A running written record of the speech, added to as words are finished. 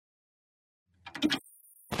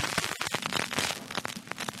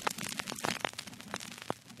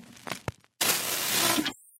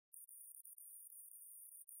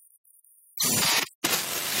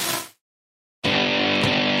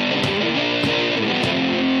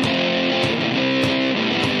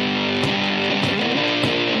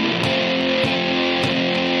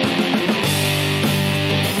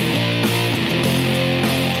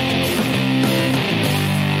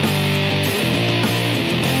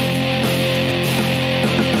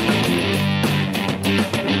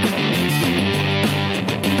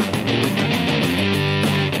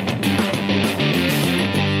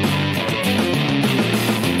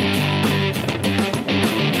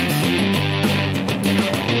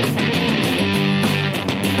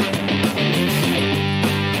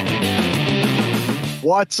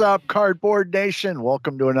What's up, Cardboard Nation?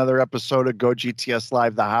 Welcome to another episode of Go GTS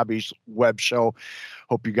Live, the Hobbies web show.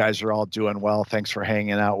 Hope you guys are all doing well. Thanks for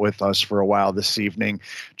hanging out with us for a while this evening.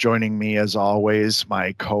 Joining me, as always,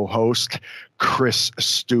 my co-host, Chris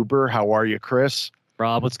Stuber. How are you, Chris?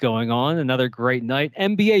 Rob, what's going on? Another great night.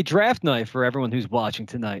 NBA draft night for everyone who's watching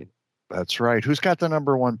tonight. That's right. Who's got the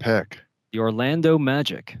number one pick? The Orlando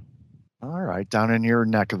Magic. All right, down in your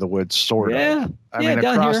neck of the woods, sort of. I mean,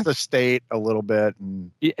 down across here. the state a little bit.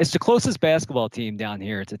 And it's the closest basketball team down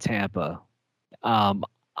here to Tampa.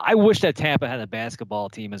 I wish that Tampa had a basketball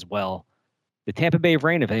team as well. The Tampa Bay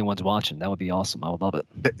Rain, if anyone's watching, that would be awesome. I would love it.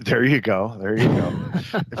 There you go. There you go.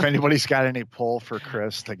 If anybody's got any pull for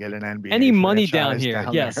Chris to get an NBA any money down here,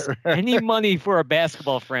 yes. there. Any money for a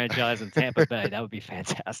basketball franchise in Tampa Bay, that would be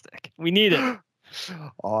fantastic. We need it.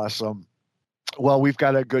 Awesome. Well, we've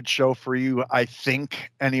got a good show for you, I think,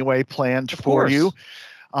 anyway, planned Of for course. you,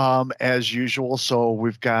 as usual. So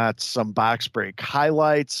we've got some box break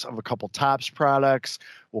highlights of a couple Topps products.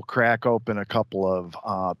 We'll crack open a couple of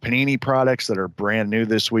Panini products that are brand new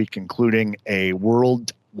this week, including a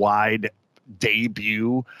worldwide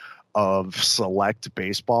debut of Select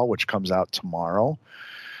Baseball, which comes out tomorrow.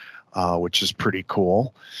 Which is pretty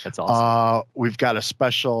cool. That's awesome. We've got a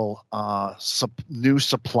special new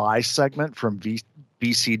supply segment from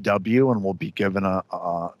BCW, and we'll be taking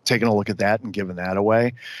a look at that and giving that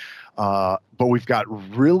away. But we've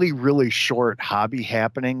got really, really short hobby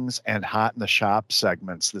happenings and hot in the shop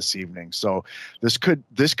segments this evening. So this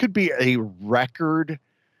could be a record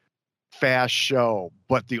fast show.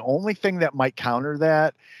 But the only thing that might counter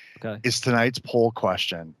that is tonight's poll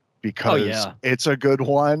question. Because it's a good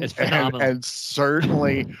one, It's phenomenal. and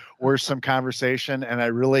certainly worth some conversation. And I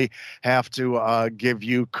really have to give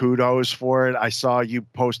you kudos for it. I saw you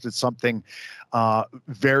posted something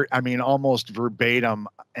almost verbatim,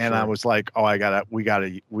 and Sure. I was like, oh,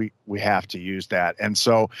 we have to use that. And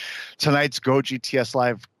so tonight's Go GTS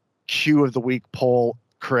Live Q of the Week poll,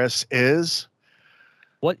 Chris, is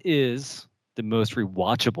what is the most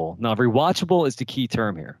rewatchable? Now, rewatchable is the key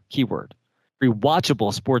term here, keyword.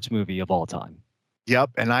 Rewatchable sports movie of all time.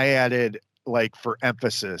 Yep. And I added, like, for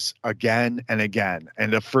emphasis, again and again.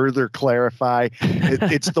 And to further clarify,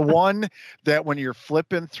 it's the one that when you're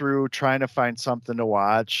flipping through trying to find something to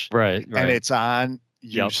watch, right. and it's on,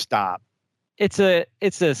 you stop. It's a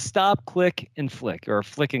stop, click, and flick, or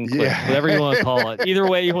flick and click, whatever you want to call it. Either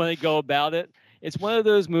way you want to go about it. It's one of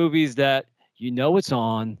those movies that it's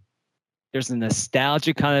on. There's a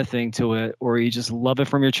nostalgic kind of thing to it, or you just love it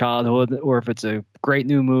from your childhood, or if it's a great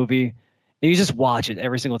new movie, and you just watch it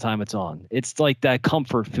every single time it's on. It's like that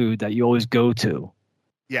comfort food that you always go to.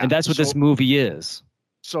 Yeah. And that's what this movie is.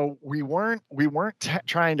 So we weren't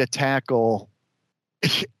trying to tackle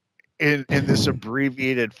in this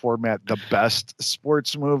abbreviated format the best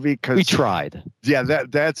sports movie, because we tried. Yeah,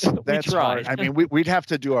 that's hard. I mean, we'd have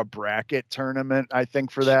to do a bracket tournament, I think,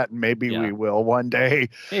 for that, and maybe we will one day.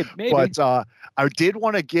 Maybe. But I did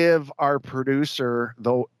want to give our producer,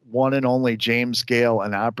 the one and only James Gale,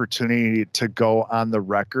 an opportunity to go on the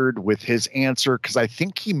record with his answer, because I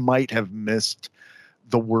think he might have missed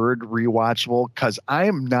the word rewatchable, because I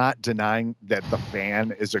am not denying that The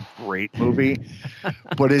Fan is a great movie,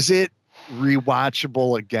 but is it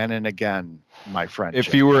rewatchable again and again, my friend?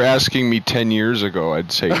 If you were asking me 10 years ago,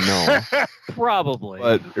 I'd say no. Probably.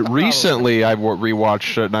 But recently I've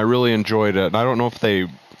rewatched it and I really enjoyed it. And I don't know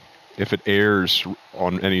if it airs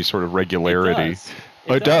on any sort of regularity.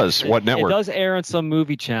 It does. What network? It does air on some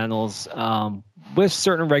movie channels with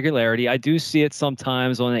certain regularity. I do see it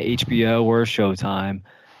sometimes on an HBO or a Showtime.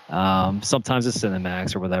 Sometimes a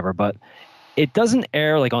Cinemax or whatever, but it doesn't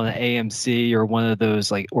air like on an AMC or one of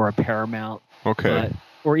those, like, or a Paramount. Okay.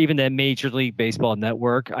 Or even that Major League Baseball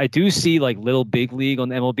network. I do see like Little Big League on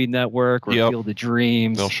the MLB network or Field of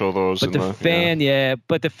Dreams. They'll show those. But the Fan,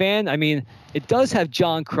 But the Fan, I mean, it does have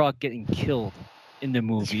John Kruk getting killed in the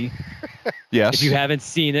movie. Yes. If you haven't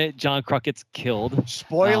seen it, John Kruk gets killed.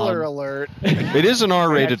 Spoiler alert. It is an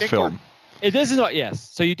R-rated film. It is not, yes.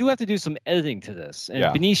 So you do have to do some editing to this. And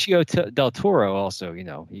Benicio del Toro also,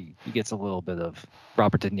 he gets a little bit of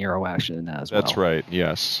Robert De Niro action in that as well. That's right,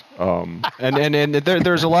 yes. And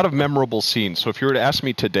there's a lot of memorable scenes. So if you were to ask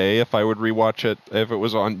me today if I would rewatch it, if it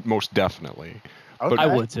was on, most definitely. Okay. I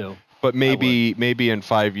would too. But maybe in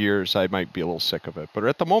 5 years I might be a little sick of it. But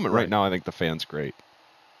at the moment, right now, I think The Fan's great.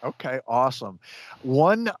 Okay, awesome.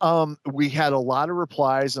 One, we had a lot of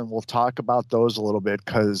replies, and we'll talk about those a little bit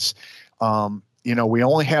because, we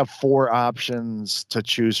only have 4 options to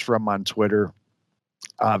choose from on Twitter,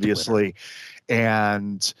 obviously.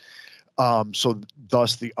 And so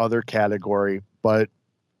thus the other category. But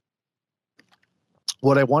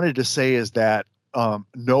what I wanted to say is that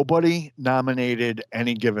nobody nominated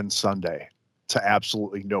Any Given Sunday, to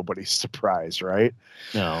absolutely nobody's surprise, right?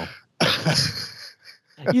 No.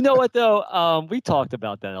 You know what, though? We talked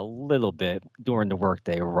about that a little bit during the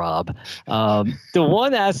workday, Rob. The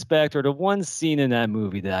one aspect or the one scene in that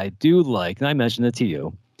movie that I do like, and I mentioned it to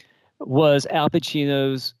you, was Al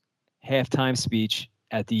Pacino's halftime speech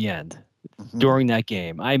at the end during that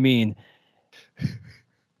game. I mean,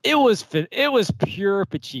 it was pure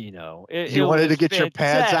Pacino. You wanted to get your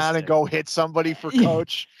pads on and go hit somebody for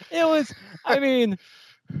coach. It was, I mean,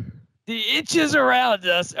 the inches around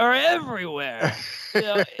us are everywhere. You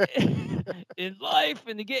know, in life,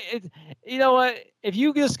 in the game. You know what? If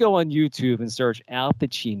you just go on YouTube and search Al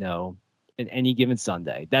Pacino in Any Given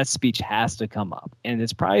Sunday, that speech has to come up. And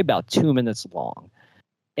it's probably about 2 minutes long.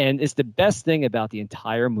 And it's the best thing about the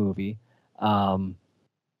entire movie.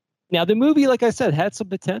 Now, the movie, like I said, had some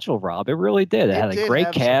potential, Rob. It really did. It had a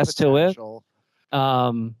great cast to it.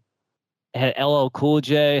 It had LL Cool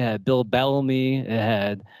J, it had Bill Bellamy, it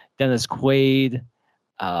had Dennis Quaid,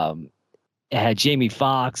 it had Jamie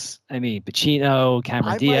Foxx. I mean, Pacino,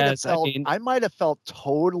 Cameron Diaz. I might have felt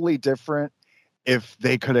totally different if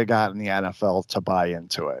they could have gotten the NFL to buy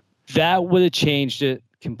into it. That would have changed it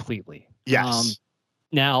completely. Yes.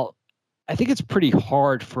 Now, I think it's pretty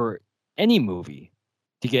hard for any movie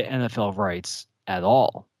to get NFL rights at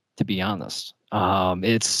all, to be honest.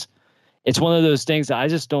 It's one of those things that I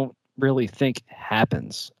just don't really think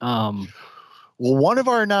happens. Well, one of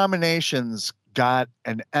our nominations got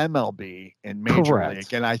an MLB in Major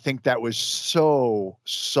League, and I think that was so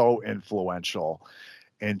influential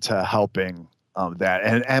into helping that.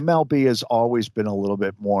 And MLB has always been a little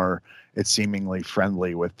bit more, it's seemingly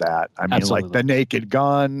friendly with that. I mean, Absolutely. like The Naked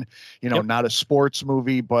Gun, not a sports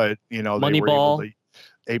movie, but they were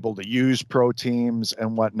able to use pro teams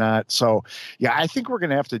and whatnot. So yeah, I think we're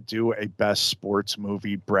going to have to do a best sports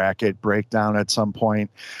movie bracket breakdown at some point.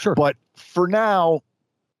 Sure. But for now,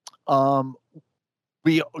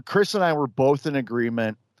 Chris and I were both in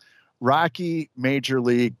agreement. Rocky, Major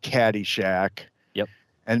League, Caddyshack. Yep.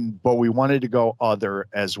 But we wanted to go other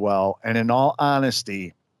as well. And in all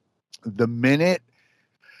honesty, the minute,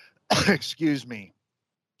 excuse me,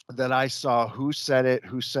 that I saw who said it,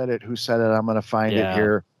 I'm going to find it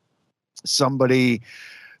here. Somebody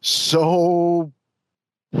so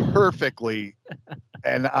perfectly,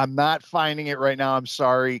 and I'm not finding it right now. I'm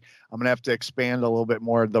sorry. I'm going to have to expand a little bit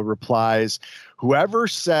more of the replies. Whoever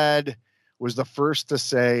said was the first to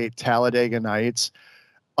say Talladega Nights.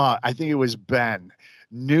 I think it was Ben.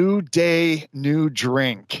 New day, new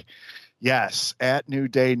drink. Yes, at New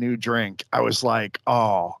Day, New Drink. I was like,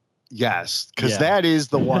 oh, yes, because that is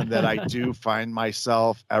the one that I do find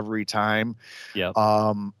myself every time. Yeah.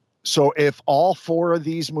 So if all four of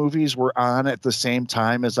these movies were on at the same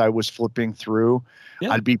time as I was flipping through,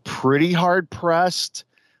 I'd be pretty hard pressed,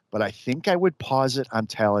 but I think I would pause it on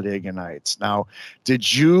Talladega Nights. Now,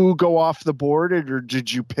 did you go off the board or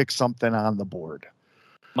did you pick something on the board?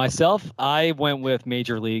 Myself, I went with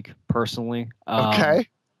Major League personally. Okay.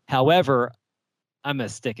 However, I'm a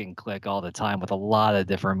stick and click all the time with a lot of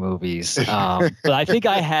different movies. But I think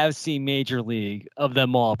I have seen Major League of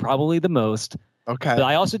them all, probably the most. Okay. But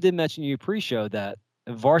I also did mention to you pre-show that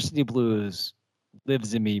Varsity Blues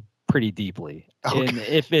lives in me pretty deeply. Okay. And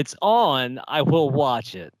if it's on, I will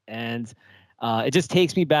watch it. And it just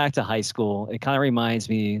takes me back to high school. It kind of reminds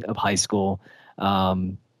me of high school.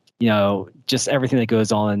 Just everything that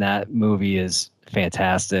goes on in that movie is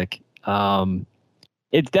fantastic.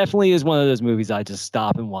 It definitely is one of those movies I just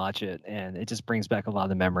stop and watch it, and it just brings back a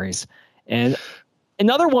lot of memories. And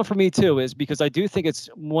another one for me, too, is because I do think it's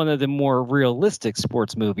one of the more realistic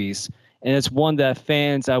sports movies, and it's one that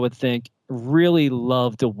fans, I would think, really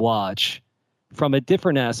love to watch from a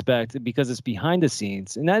different aspect because it's behind the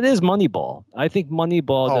scenes, and that is Moneyball. I think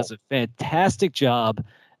Moneyball does a fantastic job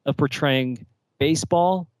of portraying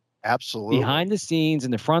baseball. Absolutely. Behind the scenes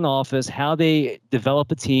in the front office, how they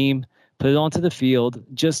develop a team, put it onto the field,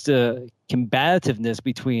 just a combativeness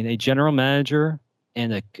between a general manager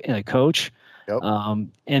and a coach. Yep.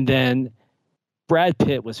 And then Brad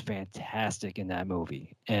Pitt was fantastic in that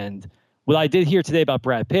movie. And what I did hear today about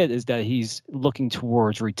Brad Pitt is that he's looking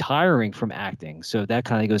towards retiring from acting. So that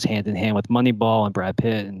kind of goes hand in hand with Moneyball and Brad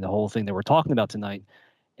Pitt and the whole thing that we're talking about tonight.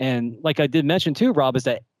 And like I did mention too, Rob, is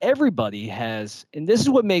that everybody has, and this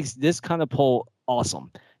is what makes this kind of poll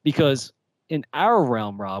awesome, because in our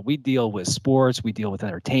realm, Rob, we deal with sports, we deal with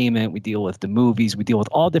entertainment, we deal with the movies, we deal with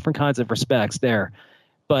all different kinds of respects there.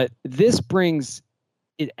 But this brings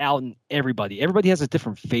it out in everybody. Everybody has a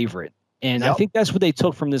different favorite. And I think that's what they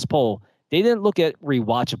took from this poll. They didn't look at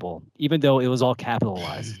rewatchable, even though it was all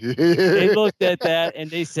capitalized. They looked at that and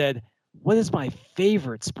they said, what is my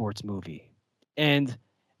favorite sports movie? And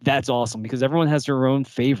that's awesome because everyone has their own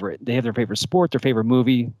favorite. They have their favorite sport, their favorite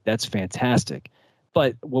movie. That's fantastic.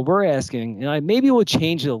 But what we're asking, and maybe we'll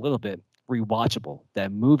change it a little bit, rewatchable.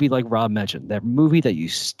 That movie like Rob mentioned, that movie that you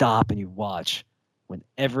stop and you watch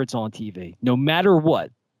whenever it's on TV, no matter what.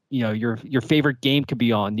 Your favorite game could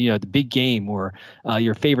be on, the big game or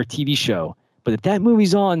your favorite TV show. But if that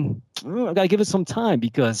movie's on, I got to give it some time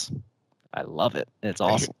because I love it. It's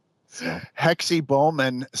awesome. So. Hexy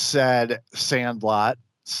Bowman said Sandlot,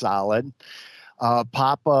 solid.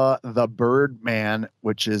 Papa the Birdman,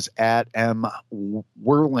 which is at M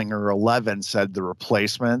Whirlinger 11, said The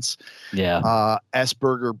Replacements. Yeah.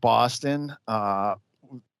 Esberger Boston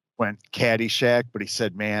went Caddyshack, but he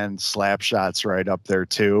said, man, Slapshot's right up there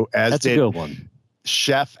too. That's a good one.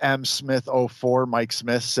 Chef M Smith 04, Mike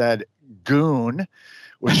Smith said Goon,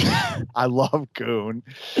 which I love Goon.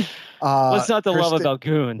 What's not to love about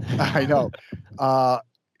Goon? I know.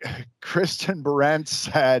 Kristen Brent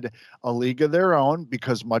said A League of Their Own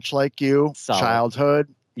because much like you, solid.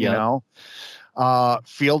 Childhood, yep.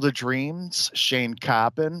 Field of Dreams, Shane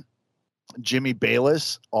Coppin, Jimmy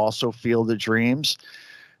Bayless, also Field of Dreams.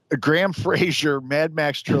 Graham Fraser, Mad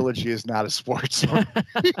Max Trilogy is not a sports movie.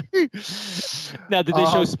 Now, did they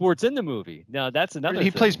show sports in the movie? No, that's another.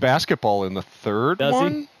 He plays basketball in the third Does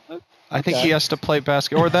one. He? I think he has to play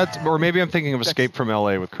basketball, or maybe I'm thinking of Escape from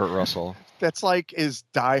L.A. with Kurt Russell. That's like is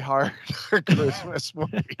Die Hard a Christmas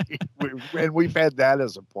movie? And we've had that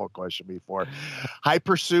as a poll question before. High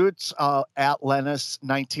Pursuits, at Lennis,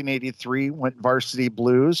 1983, went Varsity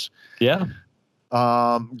Blues. Yeah.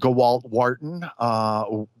 Gewalt Wharton,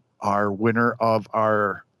 our winner of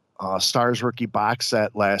our Stars Rookie box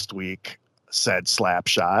set last week, said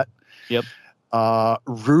Slapshot. Yep.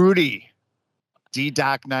 Rudy,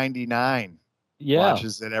 D-Doc 99,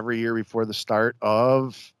 watches it every year before the start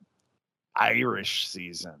of Irish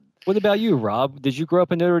season. What about you, Rob? Did you grow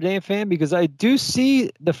up a Notre Dame fan? Because I do see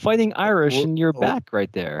the Fighting Irish in your back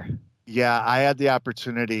right there. Yeah, I had the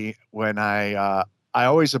opportunity when I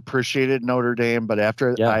always appreciated Notre Dame, but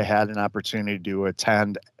after I had an opportunity to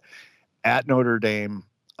attend at Notre Dame,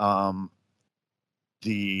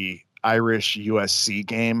 the Irish USC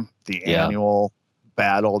game, the annual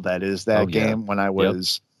battle that is that game when I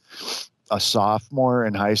was a sophomore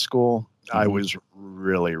in high school, I was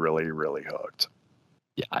really, really, really hooked.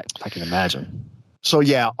 Yeah, I can imagine. So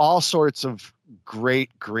yeah, all sorts of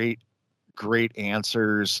great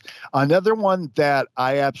answers. Another one that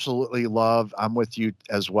I absolutely love, I'm with you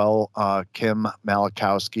as well, Kim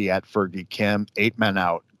Malakowski at Fergie Kim, 8 Men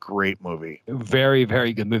Out. Great movie. Very,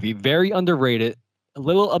 very good movie. Very underrated, a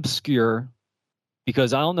little obscure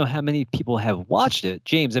because I don't know how many people have watched it.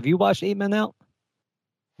 James, have you watched 8 Men Out?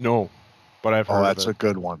 No, but I've heard of it. That's a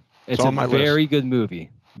good one. It's a very good movie.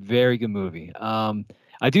 Very good movie.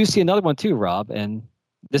 I do see another one too, Rob, and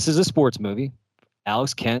this is a sports movie.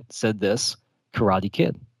 Alex Kent said this, Karate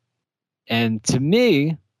Kid. And to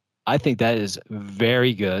me, I think that is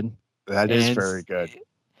very good. That is very good.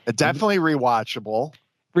 Definitely rewatchable.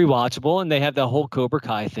 Rewatchable, and they have the whole Cobra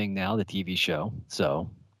Kai thing now, the TV show. So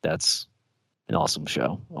that's an awesome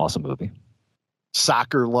show. Awesome movie.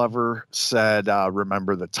 Soccer Lover said,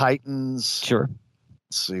 Remember the Titans. Sure.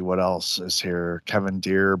 Let's see what else is here. Kevin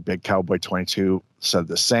Deere, Big Cowboy 22 said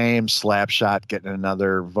the same. Slapshot getting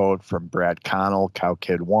another vote from Brad Connell. Cow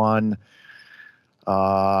Kid 1.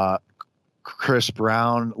 Chris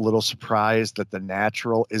Brown, a little surprised that The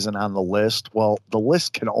Natural isn't on the list. Well, the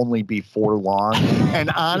list can only be 4 long. And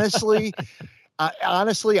honestly,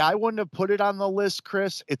 I wouldn't have put it on the list,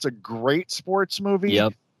 Chris. It's a great sports movie.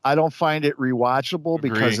 Yep. I don't find it rewatchable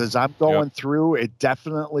because as I'm going through, it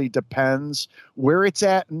definitely depends where it's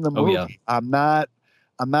at in the movie. Yeah. I'm not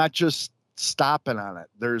just stopping on it.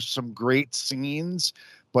 There's some great scenes,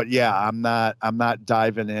 but yeah, I'm not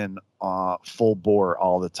diving in full bore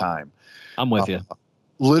all the time. I'm with you.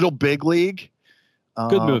 Little Big League.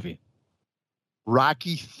 Good movie.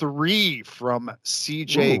 Rocky 3 from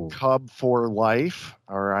CJ Cub for Life.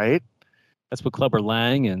 All right. That's with Clubber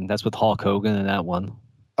Lang, and that's with Hulk Hogan in that one.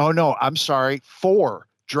 Oh, no, I'm sorry. 4.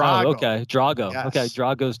 Drago. Oh, okay. Drago. Yes. Okay.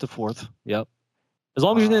 Drago's the 4th. Yep. As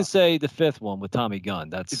long as you didn't say the 5th one with Tommy Gunn.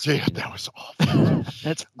 That was awful.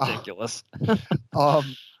 That's ridiculous.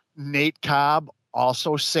 Nate Cobb,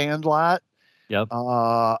 also Sandlot. Yep.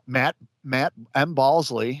 Matt M.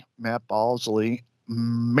 Balsley.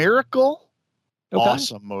 Miracle. Okay.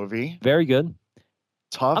 Awesome movie. Very good.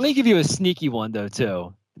 Tough. I'm going to give you a sneaky one, though,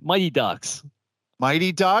 too. Mighty Ducks.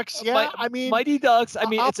 Mighty Ducks? Yeah, Mighty Ducks. I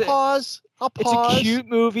mean, I'll pause. It's a cute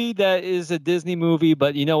movie that is a Disney movie,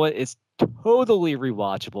 but you know what? It's totally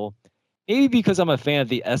rewatchable. Maybe because I'm a fan of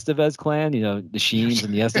the Estevez clan, you know, the Sheens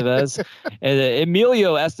and the Estevez. And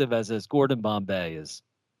Emilio Estevez as Gordon Bombay is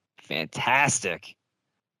fantastic.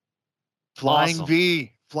 Flying awesome.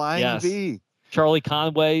 V. Flying V. Charlie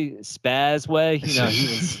Conway, Spazway, you know, he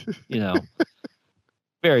was, you know,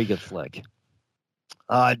 very good flick.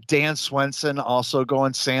 Dan Swenson also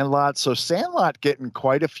going Sandlot. So Sandlot getting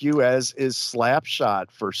quite a few, as is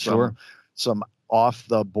Slapshot for some off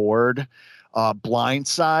the board.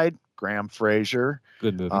 Blindside, Graham Fraser.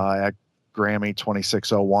 Good movie. At Grammy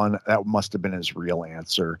 2601. That must have been his real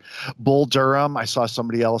answer. Bull Durham. I saw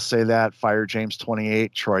somebody else say that. Fire James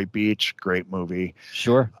 28. Troy Beach. Great movie.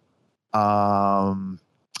 Sure.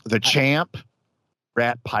 The Champ.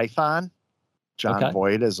 Rat Python. John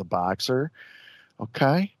Voight as a boxer.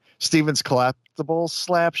 Okay. Stevens Collectibles.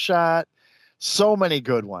 Slapshot. So many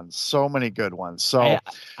good ones. So So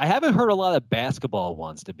I haven't heard a lot of basketball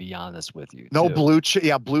ones, to be honest with you. No Blue Chip.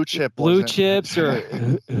 Yeah, Blue Chip. Blue Chips or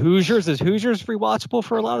Hoosiers. Is Hoosiers rewatchable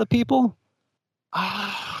for a lot of people?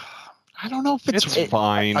 I don't know if it's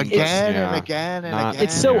fine. Again and again.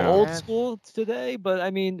 It's so old school today, but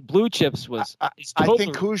I mean, Blue Chips was. I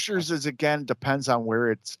think Hoosiers is, again, depends on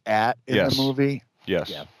where it's at in the movie. Yes.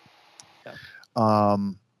 Yeah.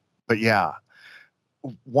 But yeah.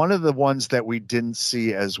 One of the ones that we didn't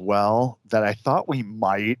see as well that I thought we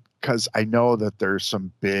might, because I know that there's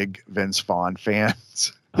some big Vince Vaughn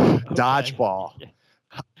fans. Dodgeball. Yeah.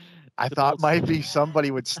 I thought might be somebody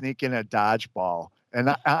would sneak in a Dodgeball, and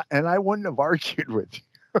I wouldn't have argued with you.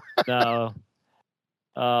 No.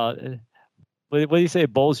 What do you say?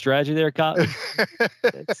 Bold strategy there, Cotton?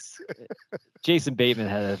 Jason Bateman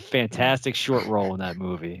had a fantastic short role in that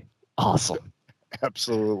movie. Awesome.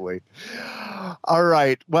 Absolutely. All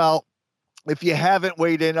right. Well, if you haven't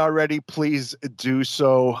weighed in already, please do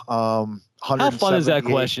so. How fun is that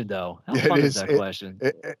question, though? How fun is that question?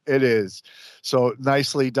 It is. So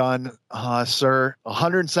nicely done, sir.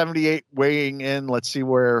 178 weighing in. Let's see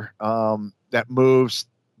where that moves.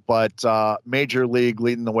 But Major League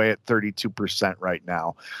leading the way at 32% right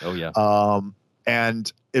now. Oh, yeah.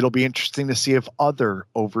 And it'll be interesting to see if Other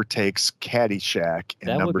overtakes Caddyshack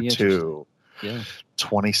in number 2. Yeah.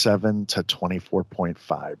 27 to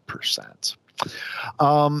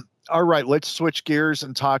 24.5%. All right, let's switch gears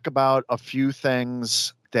and talk about a few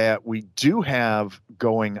things that we do have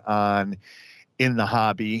going on in the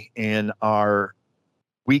hobby in our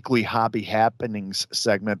weekly hobby happenings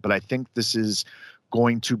segment. But I think this is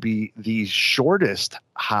going to be the shortest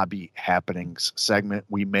hobby happenings segment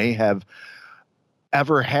we may have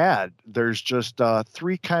ever had. There's just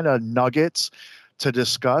 3 kind of nuggets to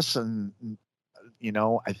discuss, and you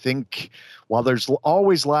know, I think while there's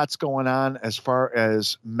always lots going on as far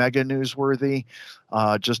as mega newsworthy,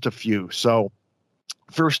 just a few. So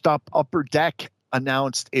first up, Upper Deck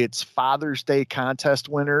announced its Father's Day contest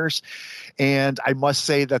winners, and I must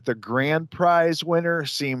say that the grand prize winner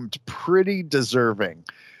seemed pretty deserving.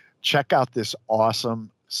 Check out this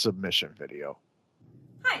awesome submission video.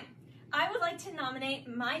 Hi, I would like to nominate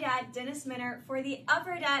my dad, Dennis Minner, for the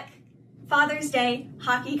Upper Deck Father's Day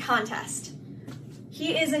hockey contest.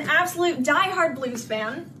 He is an absolute diehard Blues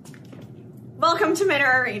fan. Welcome to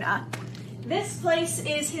Minner Arena. This place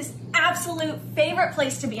is his absolute favorite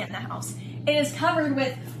place to be in the house. It is covered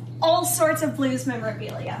with all sorts of Blues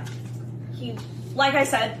memorabilia. He, like I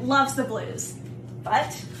said, loves the Blues,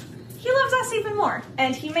 but he loves us even more.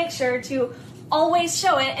 And he makes sure to always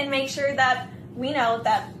show it and make sure that we know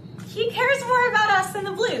that he cares more about us than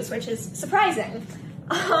the Blues, which is surprising.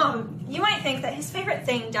 You might think that his favorite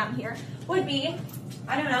thing down here would be,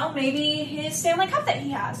 I don't know, maybe his Stanley Cup that he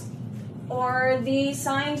has, or the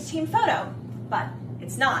signed team photo, but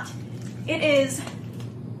it's not. It is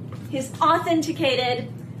his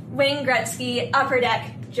authenticated Wayne Gretzky Upper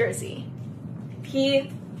Deck jersey.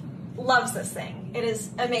 He loves this thing. It is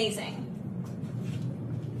amazing.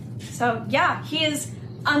 So yeah, he is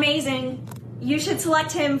amazing. You should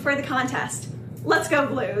select him for the contest. Let's go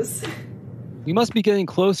Blues. We must be getting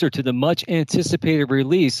closer to the much anticipated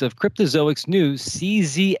release of Cryptozoic's new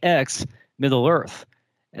CZX Middle Earth,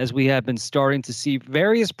 as we have been starting to see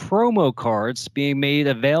various promo cards being made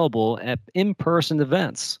available at in-person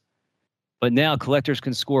events. But now collectors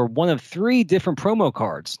can score one of 3 different promo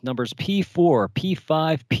cards, numbers P4,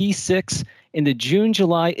 P5, P6, in the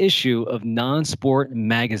June-July issue of Non-Sport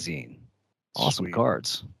magazine. Awesome. Sweet.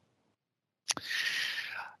 Cards.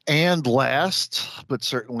 And last, but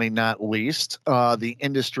certainly not least, the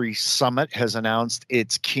Industry Summit has announced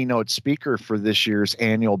its keynote speaker for this year's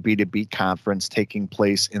annual B2B conference taking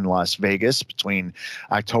place in Las Vegas between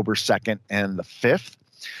October 2nd and the 5th.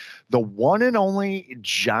 The one and only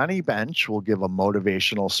Johnny Bench will give a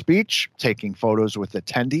motivational speech, taking photos with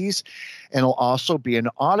attendees, and will also be an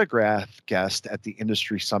autograph guest at the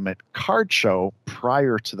Industry Summit card show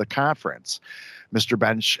prior to the conference. Mr.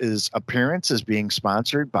 Bench's appearance is being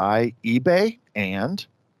sponsored by eBay and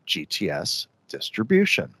GTS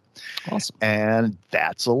Distribution. Awesome. And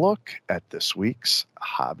that's a look at this week's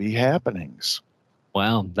hobby happenings.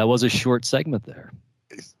 Wow, that was a short segment there.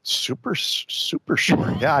 Super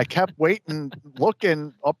short. Yeah, I kept waiting,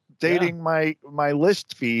 looking, updating my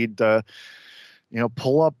list feed to,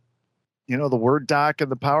 pull up, the Word doc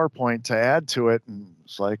and the PowerPoint to add to it. And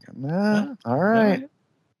it's like, all right.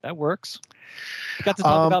 That works. We got to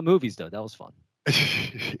talk about movies, though. That was fun.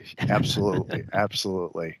 Absolutely.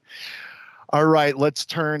 Absolutely. All right, let's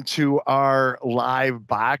turn to our live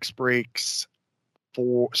box breaks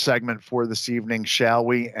segment for this evening, shall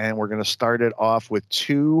we? And we're going to start it off with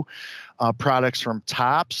two products from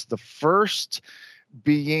Topps. The first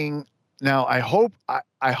being, now I hope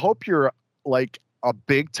you're like a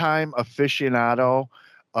big time aficionado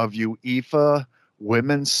of UEFA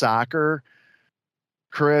women's soccer,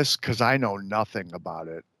 Chris, because I know nothing about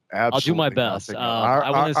it. Absolutely. I'll do my best. I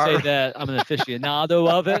want to say that I'm an aficionado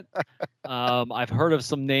of it. I've heard of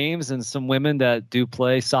some names and some women that do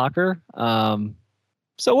play soccer.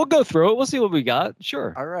 So we'll go through it. We'll see what we got.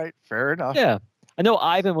 Sure. All right. Fair enough. Yeah. I know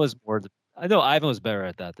Ivan was better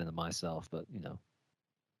at that than myself, but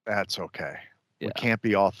That's okay. Yeah. We can't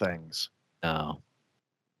be all things. No.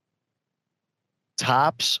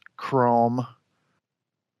 Topps Chrome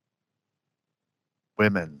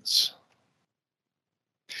Women's.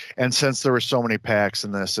 And since there were so many packs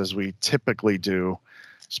in this, as we typically do,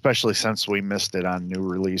 especially since we missed it on new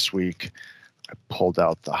release week, I pulled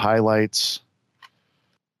out the highlights.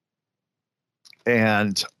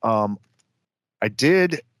 And I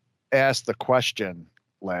did ask the question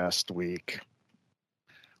last week,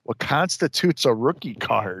 what constitutes a rookie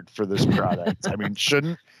card for this product? I mean,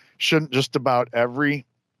 shouldn't just about everybody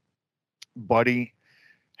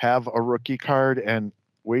have a rookie card? And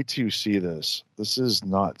wait till you see this. This is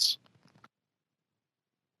nuts.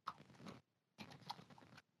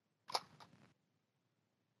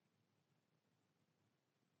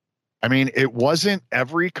 I mean, it wasn't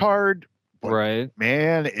every card, but right.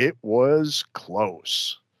 Man, it was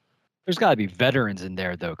close. There's got to be veterans in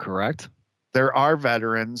there, though, correct? There are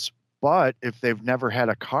veterans, but if they've never had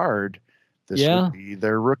a card, this would be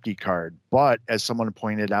their rookie card. But as someone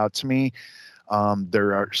pointed out to me,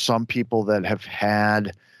 there are some people that have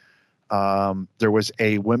had, there was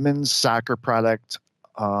a women's soccer product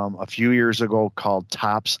a few years ago called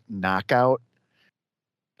Topps Knockout.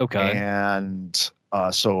 Okay. And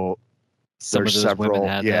so some there's of those several. Women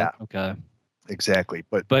had that. Okay. Exactly.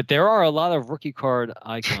 But there are a lot of rookie card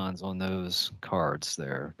icons on those cards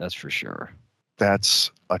there. That's for sure. That's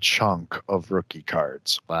a chunk of rookie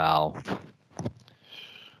cards. Wow.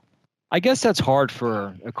 I guess that's hard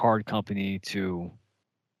for a card company to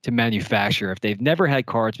manufacture if they've never had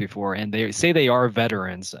cards before and they say they are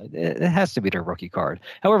veterans. It has to be their rookie card.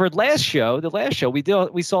 However, the last show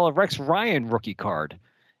we saw a Rex Ryan rookie card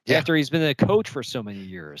after he's been a coach for so many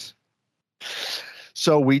years.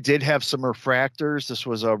 So we did have some refractors. This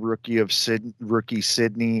was a rookie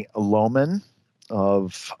Sidney Lohman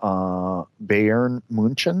of Bayern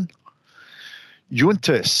München.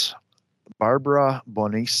 Juntis, Barbara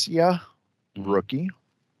Bonicia, rookie.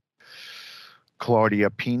 Claudia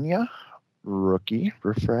Pina, rookie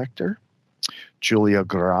refractor. Julia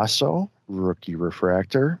Grasso, rookie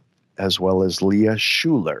refractor, as well as Leah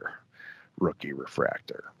Schuler, rookie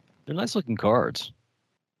refractor. They're nice looking cards.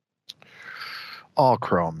 All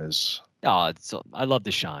chrome is. Oh, I love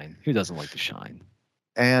the shine. Who doesn't like the shine?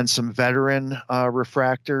 And some veteran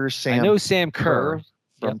refractors. I know Sam Kerr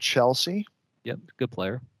from Chelsea. Yep, good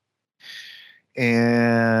player.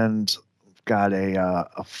 And got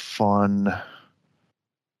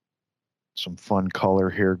some fun color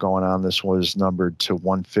here going on. This was numbered to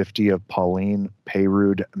 150 of Pauline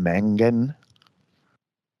Peyrud Mangan.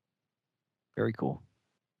 Very cool.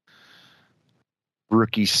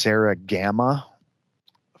 Rookie Sarah Gamma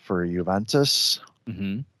for Juventus,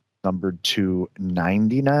 numbered to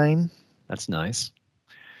 99. That's nice.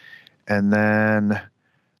 And then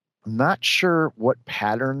I'm not sure what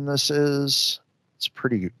pattern this is. It's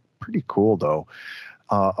pretty cool though.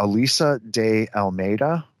 Elisa de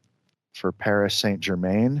Almeida for Paris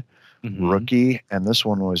Saint-Germain, rookie, and this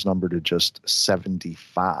one was numbered to just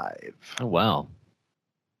 75. Oh, wow.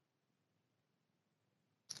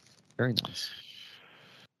 Very nice.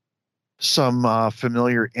 Some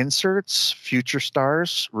familiar inserts, Future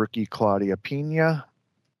Stars, rookie Claudia Pina.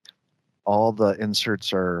 All the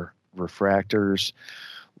inserts are refractors.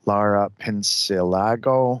 Lara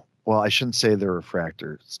Pincilago. Well, I shouldn't say they're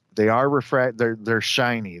refractors. They are they're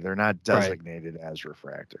shiny. They're not designated as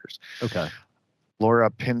refractors. Okay. Laura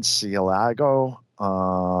Pincilago,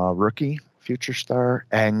 rookie, Future Star.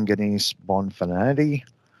 Angenis Bonfanati.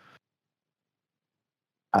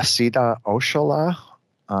 Asida Oshola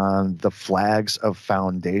on the Flags of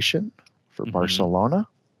Foundation for Barcelona.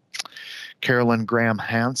 Carolyn Graham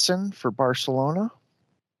Hansen for Barcelona.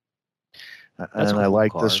 And I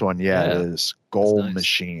like this one. Yeah, it is Goal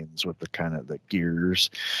Machines with the kind of the gears.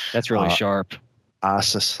 That's really sharp.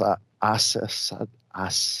 Asasat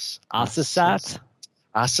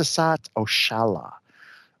Oshala,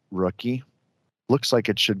 rookie. Looks like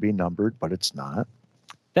it should be numbered, but it's not.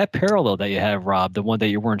 That parallel that you have, Rob, the one that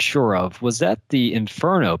you weren't sure of, was that the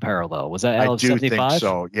Inferno parallel? Was that out of 75? I do think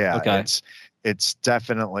so. Yeah. Okay. It's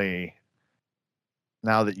definitely,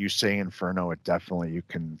 now that you say Inferno, it definitely, you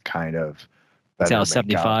can kind of better it's out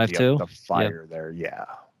 75 too. The fire there. Yeah.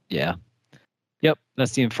 Yeah. Yep.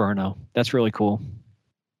 That's the Inferno. That's really cool.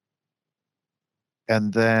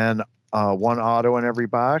 And then one auto in every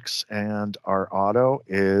box, and our auto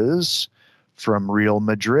is from Real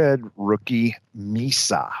Madrid, rookie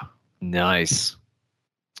Misa. Nice.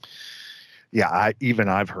 Yeah,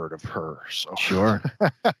 I've heard of her. So sure.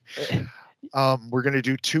 We're gonna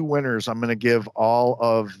do two winners. I'm gonna give all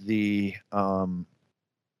of the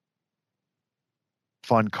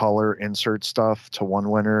fun color insert stuff to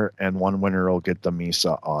one winner, and one winner will get the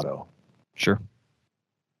Misa auto. Sure.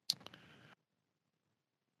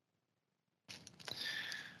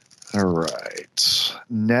 All right.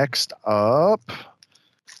 Next up,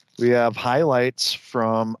 we have highlights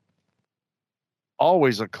from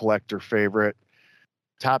always a collector favorite,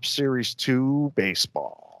 Top Series 2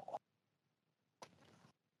 baseball.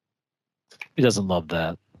 He doesn't love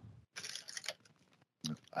that.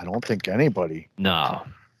 I don't think anybody. No.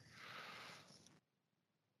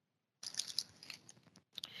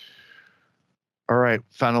 All right.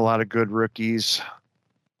 Found a lot of good rookies.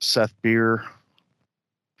 Seth Beer,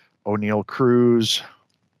 O'Neill Cruz,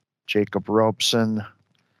 Jacob Robeson,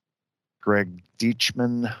 Greg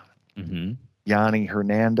Deichmann, Yanni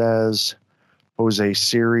Hernandez, Jose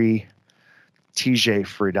Siri, TJ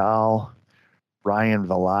Friedel, Ryan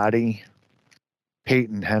Velati,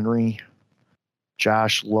 Peyton Henry,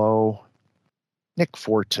 Josh Lowe, Nick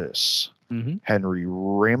Fortis, Henry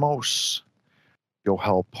Ramos,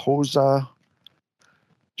 Yohel Poza,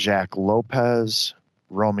 Jack Lopez,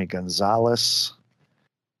 Romy Gonzalez,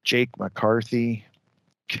 Jake McCarthy,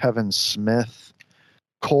 Kevin Smith,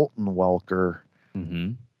 Colton Welker,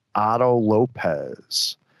 Otto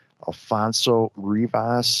Lopez, Alfonso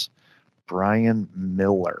Rivas, Brian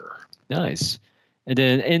Miller. Nice. And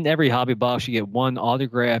then in every hobby box, you get one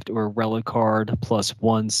autographed or relic card plus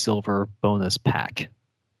one silver bonus pack.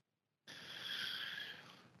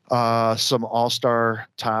 Some All-Star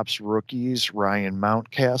Tops rookies, Ryan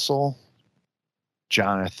Mountcastle,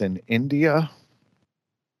 Jonathan India,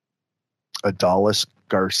 Adolis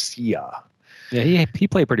Garcia. Yeah, he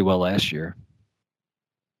played pretty well last year.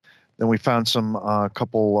 Then we found some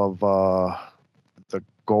couple of the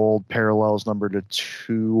gold parallels numbered to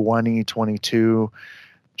 2022,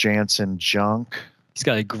 Jansen Junk. He's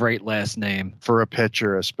got a great last name. For a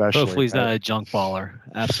pitcher, especially. Hopefully he's not a junk baller.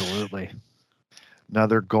 Absolutely.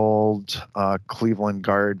 Another gold Cleveland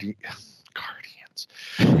Guardians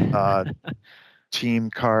team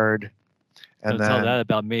card. And Don't tell that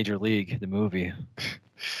about Major League, the movie.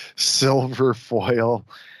 Silver foil,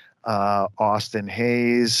 Austin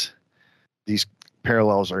Hayes. These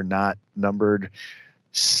parallels are not numbered.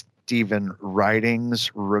 Stephen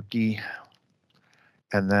Ridings, rookie.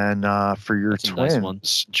 And then for your That's twins,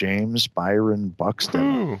 nice James Byron Buxton.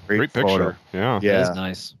 Ooh, great picture. Yeah. That is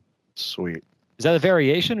nice. Sweet. Is that a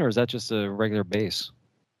variation or is that just a regular base?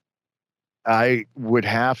 I would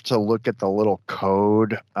have to look at the little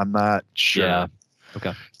code. I'm not sure. Yeah.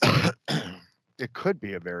 Okay. It could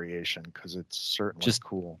be a variation because it's certainly just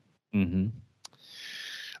cool.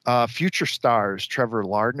 Mm-hmm. Future stars: Trevor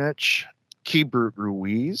Larnach, Keibert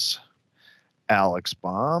Ruiz, Alex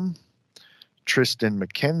Baum, Tristan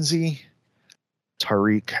McKenzie,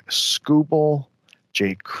 Tariq Skubal,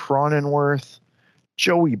 Jake Cronenworth,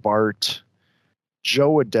 Joey Bart,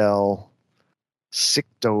 Joe Adell,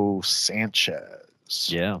 Sicto Sanchez.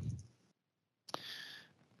 Yeah.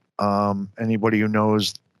 Anybody who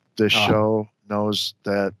knows this show knows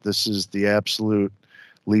that this is the absolute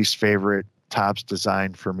least favorite Topps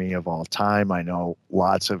design for me of all time. I know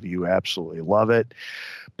lots of you absolutely love it.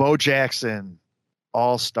 Bo Jackson,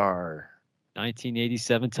 All-Star.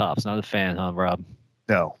 1987 Topps. Not a fan, huh, Rob?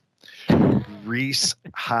 No. Rhys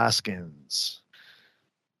Hoskins,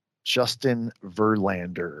 Justin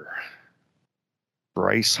Verlander,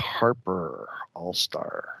 Bryce Harper,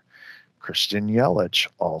 All-Star, Christian Yelich,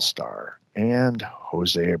 All-Star, and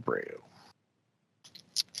Jose Abreu.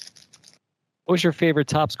 What was your favorite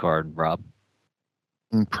Topps card, Rob?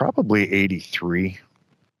 Probably 83.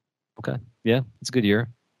 Okay. Yeah, it's a good year.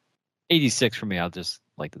 86 for me. I just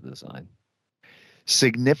like the design.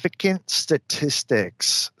 Significant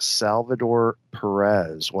statistics. Salvador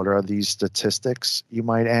Perez. What are these statistics, you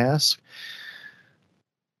might ask?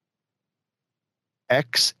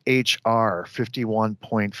 XHR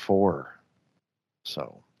 51.4.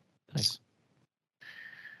 So nice.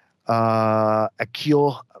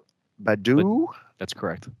 Akil Baddoo. That's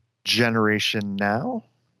correct. Generation Now.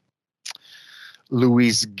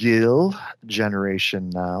 Luis Gil,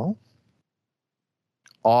 Generation Now.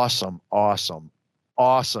 Awesome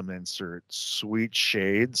insert. Sweet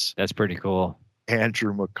Shades. That's pretty cool.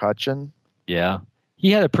 Andrew McCutchen. Yeah.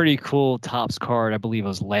 He had a pretty cool Topps card, I believe it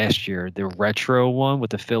was last year, the retro one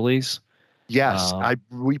with the Phillies. Yes,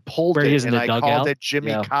 we pulled it and I called it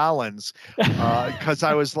Jimmy Collins because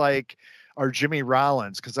I was like, or Jimmy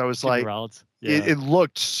Rollins, because I was Jimmy Rollins. It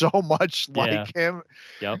looked so much like him.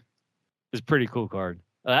 Yep. It's a pretty cool card.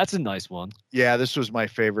 That's a nice one. Yeah, this was my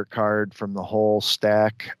favorite card from the whole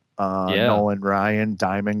stack. Nolan Ryan,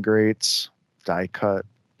 Diamond Greats, die cut.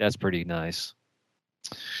 That's pretty nice.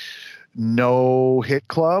 No Hit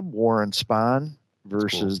Club, Warren Spahn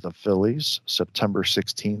versus the Phillies, September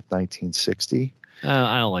 16th, 1960.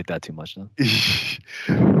 I don't like that too much, though.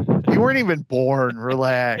 You weren't even born.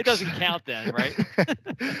 Relax. It doesn't count then, right?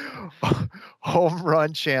 Home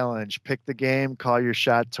Run Challenge. Pick the game. Call your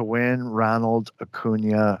shot to win. Ronald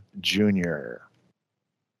Acuna Jr.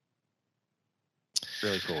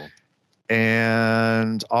 Really cool.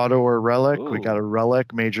 And auto or relic. Ooh. We got a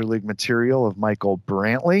relic, Major League Material of Michael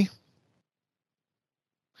Brantley.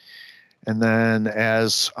 And then,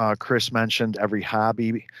 as Chris mentioned, every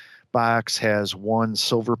hobby box has one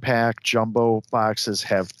silver pack. Jumbo boxes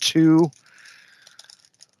have two.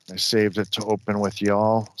 I saved it to open with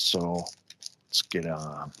y'all, so let's get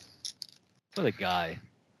on. What a guy.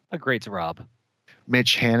 A great Rob.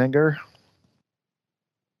 Mitch Haniger.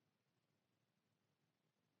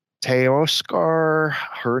 Teoscar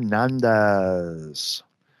Hernandez.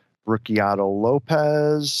 Ricciardo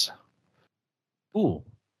Lopez. Ooh.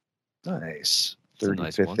 Nice. That's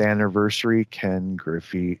 35th nice anniversary, Ken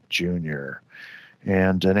Griffey Jr.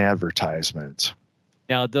 And an advertisement.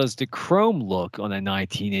 Now, does the chrome look on a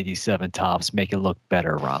 1987 Topps make it look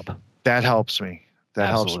better, Rob? That helps me. That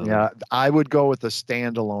helps me. Yeah, I would go with a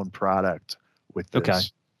standalone product with this. Okay.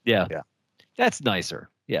 Yeah. Yeah. That's nicer.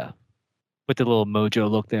 Yeah. With the little mojo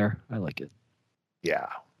look there. I like it. Yeah.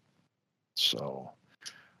 So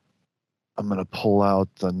I'm going to pull out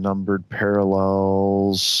the numbered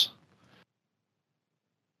parallels.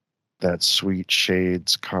 That Sweet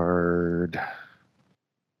Shades card.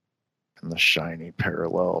 And the shiny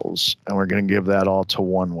parallels. And we're going to give that all to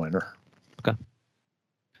one winner. Okay.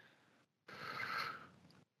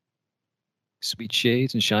 Sweet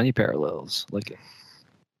Shades and shiny parallels. Like it.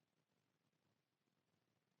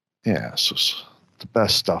 Yeah, so the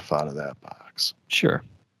best stuff out of that box. Sure.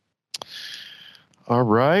 All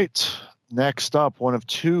right. Next up, one of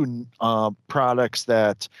two products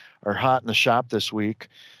that are hot in the shop this week.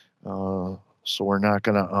 So we're not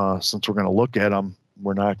going to, since we're going to look at them,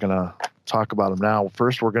 we're not going to talk about them now.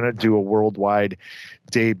 First, we're going to do a worldwide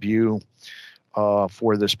debut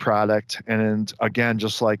for this product. And again,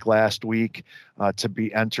 just like last week, to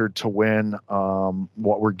be entered to win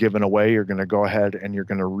what we're giving away, you're going to go ahead and you're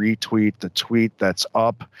going to retweet the tweet that's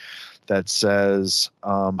up that says,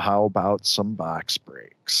 how about some box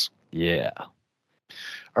breaks? Yeah.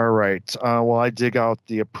 All right. Well, I dig out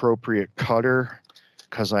the appropriate cutter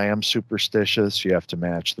because I am superstitious. You have to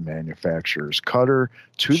match the manufacturer's cutter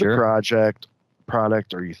to the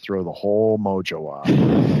product, or you throw the whole mojo out.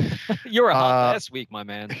 You were hot last week, my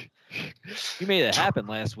man. You made it happen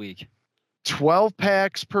last week. 12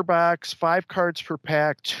 packs per box, 5 cards per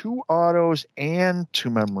pack, 2 autos, and 2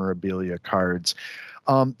 memorabilia cards.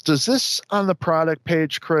 Does this on the product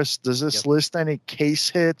page, Chris, does this list any case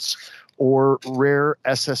hits or rare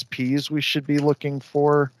SSPs we should be looking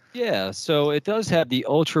for? Yeah, so it does have the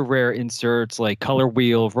ultra rare inserts like Color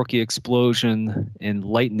Wheel, Rookie Explosion, and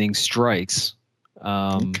Lightning Strikes.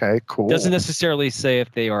 Okay, cool. Doesn't necessarily say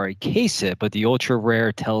if they are a case hit, but the ultra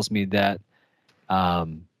rare tells me that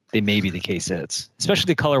they may be the case hits,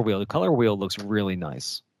 especially the color wheel. The color wheel looks really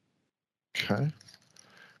nice. Okay.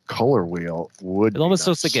 Color wheel would. It almost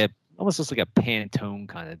looks like a Pantone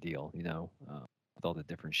kind of deal, with all the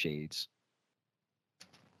different shades.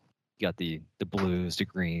 You got the blues, the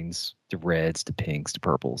greens, the reds, the pinks, the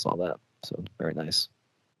purples, all that. So very nice.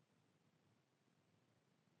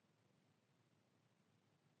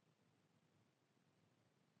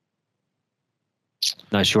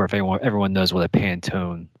 Not sure if everyone knows what a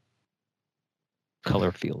Pantone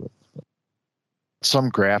color field is. Some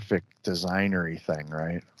graphic designery thing,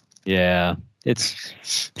 right? Yeah, it's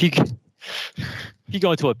if you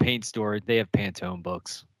go into a paint store, they have Pantone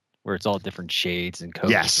books where it's all different shades and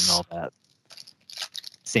codes and all that.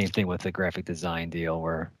 Same thing with the graphic design deal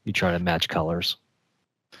where you try to match colors.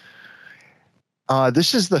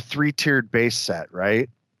 This is the 3-tiered base set, right?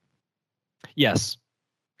 Yes.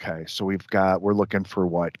 Okay, so we're looking for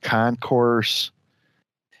what? Concourse.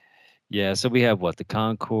 Yeah, so we have the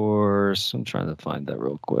Concourse. I'm trying to find that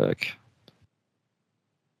real quick.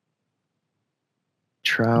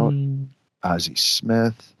 Trout, Ozzie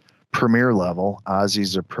Smith, premier level.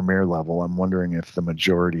 Ozzie's a premier level. I'm wondering if the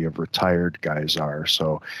majority of retired guys are.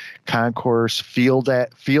 So Concourse, field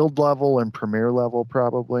level and premier level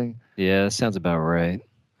probably. Yeah, that sounds about right.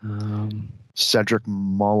 Cedric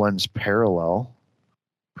Mullins parallel.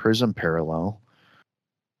 Prism parallel.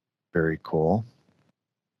 Very cool.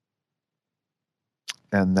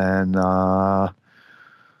 And then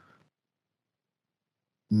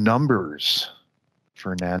numbers.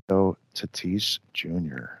 Fernando Tatis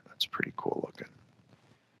Jr. That's pretty cool looking.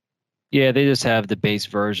 Yeah, they just have the base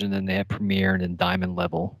version and they have Premier and then Diamond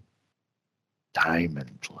level.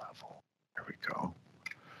 Diamond level. There we go.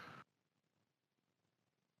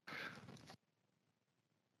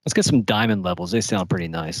 Let's get some Diamond levels. They sound pretty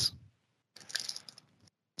nice.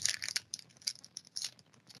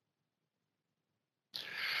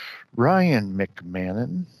 Ryan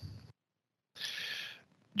McMahon.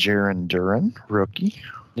 Jarren Duran, rookie.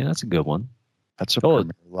 Yeah, that's a good one. That's a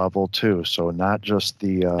premier level too. So not just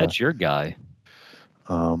the. That's your guy.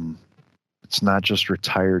 It's not just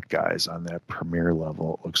retired guys on that premier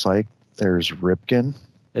level. It looks like there's Ripken.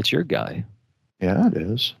 That's your guy. Yeah, it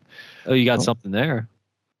is. Oh, you got something there.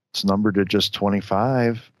 It's numbered to just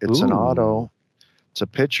 25. It's an auto. It's a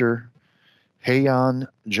pitcher. Heian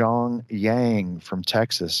Jong Yang from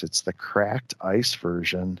Texas. It's the cracked ice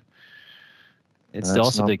version. It's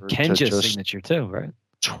also the Kenja signature too, right?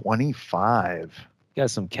 25.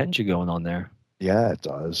 Got some Kenja going on there. Yeah, it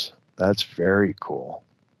does. That's very cool.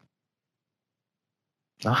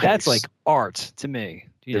 Nice. That's like art to me.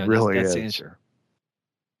 It really is. Signature.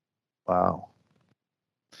 Wow.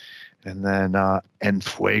 And then En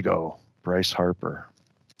Fuego, Bryce Harper.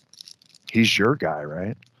 He's your guy,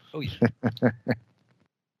 right? Oh, yeah.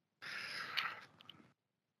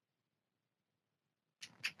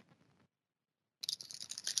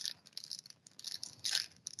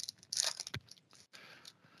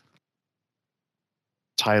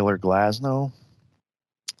 Tyler Glasnow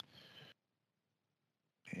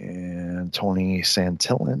and Tony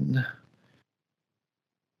Santillan,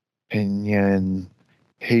 Pinyin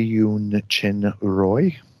Heyun Chin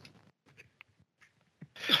Roy.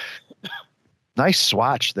 Nice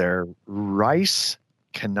swatch there. Rice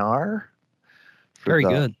Canar. Very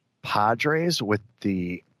good. Padres with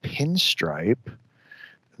the pinstripe. And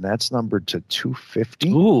that's numbered to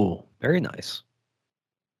 250. Ooh, very nice.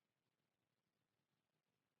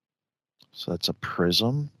 So that's a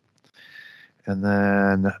prism. And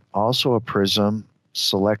then also a prism,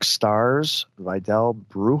 Select Stars, Vidal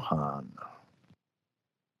Brujan.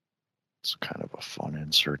 It's kind of a fun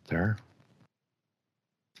insert there.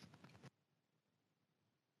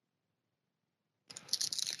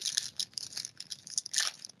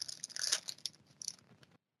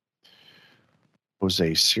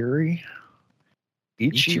 Jose Siri.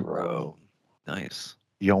 Ichiro. Nice.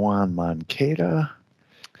 Yoan Moncada.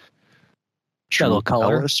 Shadow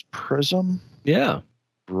color. Ellis Prism. Yeah.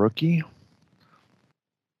 Rookie.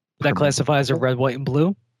 That classifies as red, white, and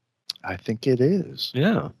blue? I think it is.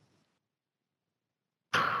 Yeah.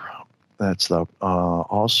 That's the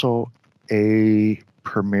also a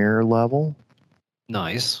premier level.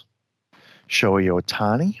 Nice. Shohei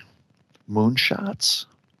Ohtani. Moonshots.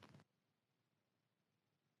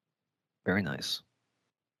 Very nice.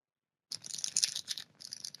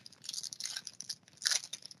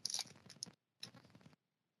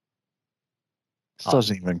 This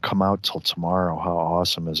doesn't even come out till tomorrow. How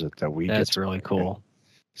awesome is it that we That's really cool.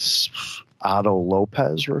 Otto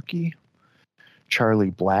Lopez rookie.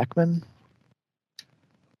 Charlie Blackmon,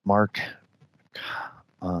 Mark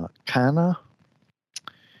Canna,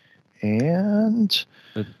 and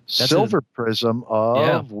Silver Prism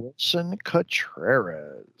of Wilson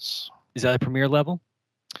Contreras. Is that a premier level?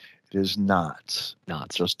 It is not.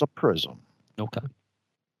 Not. Just a prism. Okay.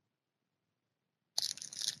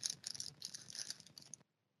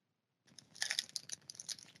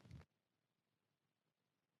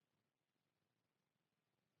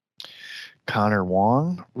 Connor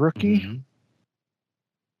Wong, rookie.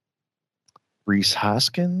 Rhys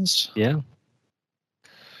Hoskins. Yeah.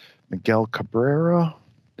 Miguel Cabrera.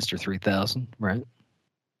 Mr. 3000, right?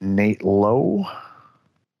 Nate Lowe.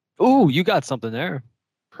 Ooh, you got something there.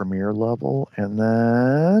 Premier level. And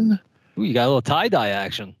then... Ooh, you got a little tie-dye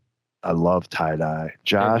action. I love tie-dye.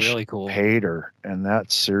 Josh really cool. Hader. And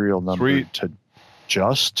that's serial number to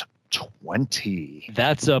just 20.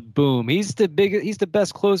 That's a boom. He's the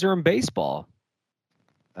best closer in baseball.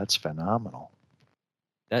 That's phenomenal.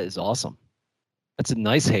 That is awesome. That's a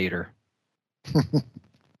nice Hader.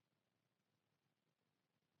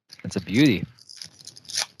 That's a beauty.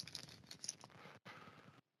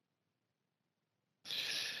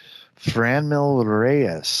 Franmil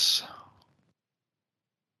Reyes.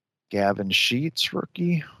 Gavin Sheets,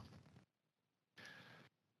 rookie.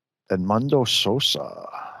 Edmundo Sosa.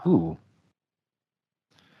 Ooh.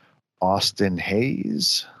 Austin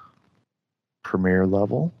Hayes, premier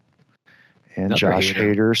level. And Another Josh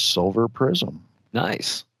Hader, Silver Prism.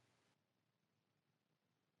 Nice.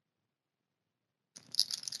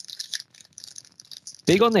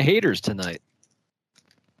 Big on the haters tonight.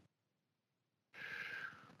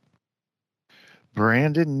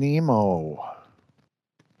 Brandon Nemo.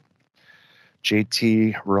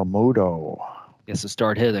 JT Realmuto. Gets to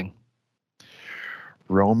start hitting.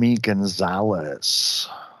 Romy Gonzalez,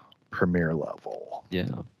 premier level. Yeah.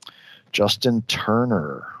 Justin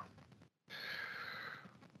Turner.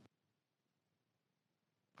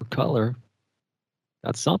 For color.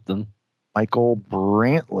 That's something. Michael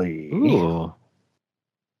Brantley. Ooh.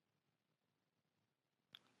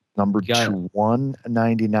 Number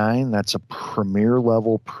 199. That's a premier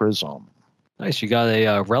level prism. Nice. You got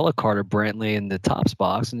a relic card of Brantley in the tops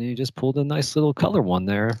box, and you just pulled a nice little color one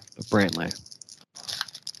there of Brantley.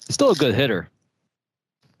 Still a good hitter.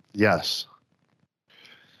 Yes.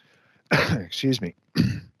 Excuse me.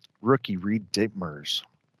 Rookie Reed Dittmers.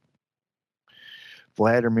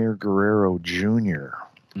 Vladimir Guerrero Jr.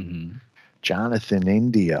 Jonathan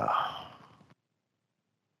India.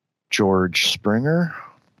 George Springer.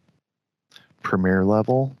 Premier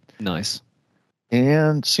level. Nice.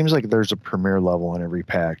 And seems like there's a premier level in every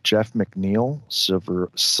pack. Jeff McNeil,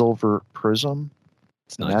 Silver Prism.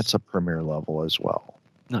 Nice. And that's a premier level as well.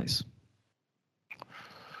 Nice.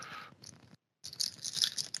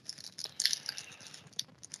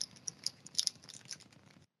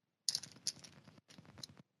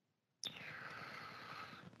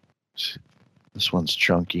 This one's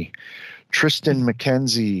chunky. Tristan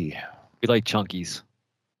McKenzie. We like chunkies.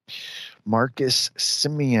 Marcus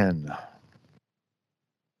Simeon.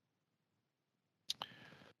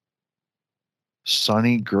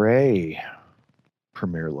 Sonny Gray.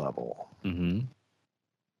 Premier level.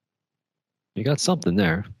 You got something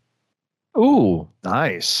there. Ooh.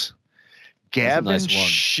 Nice. Gavin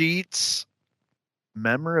Sheets.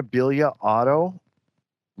 Memorabilia auto.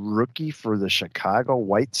 Rookie for the Chicago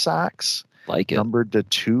White Sox. Like it. Numbered to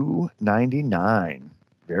 299.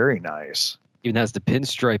 Very nice. Even has the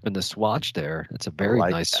pinstripe and the swatch there. That's a very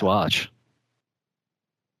nice swatch.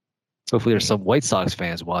 Hopefully there's some White Sox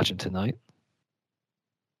fans watching tonight.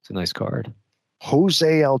 It's a nice card. Jose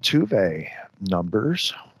Altuve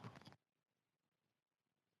numbers.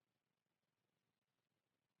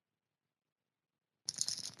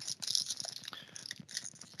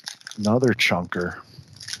 Another chunker.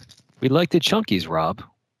 We like the chunkies, Rob.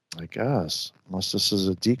 I guess. Unless this is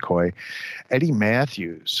a decoy. Eddie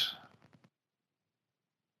Matthews.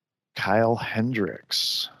 Kyle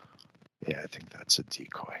Hendricks. Yeah, I think that's a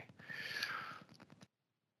decoy.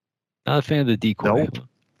 Not a fan of the decoy. Nope.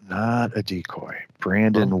 Not a decoy.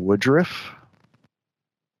 Brandon Woodruff.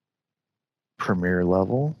 Premier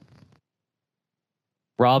level.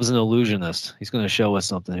 Rob's an illusionist. He's going to show us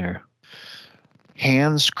something here.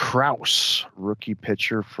 Hans Kraus, rookie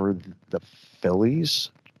pitcher for the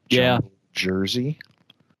Phillies. Yeah. Jersey.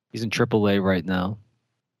 He's in AAA right now.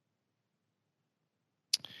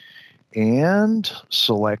 And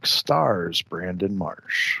Select Stars, Brandon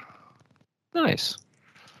Marsh. Nice.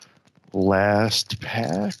 Last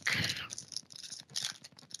pack.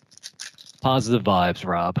 Positive vibes,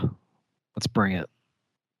 Rob. Let's bring it.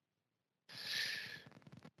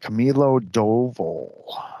 Camilo Doval,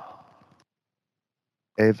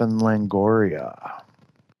 Evan Longoria,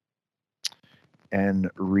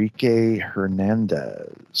 Enrique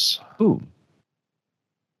Hernandez. Ooh.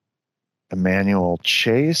 Emmanuel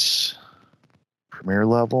Chase, premier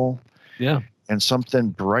level. Yeah. And something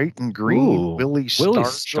bright and green. Ooh, Willie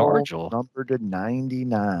Stargell. numbered to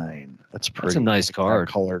 99. That's pretty. That's a nice card.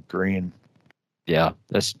 Color green. Yeah,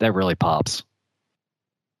 that really pops.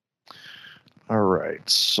 All right,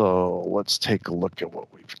 so let's take a look at what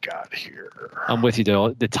we've got here. I'm with you,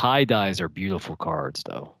 though. The tie-dyes are beautiful cards,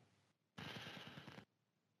 though.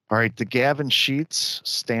 All right, the Gavin Sheets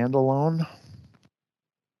standalone.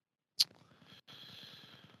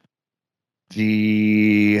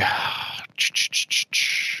 The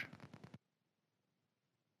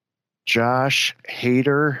Josh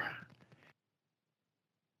Hader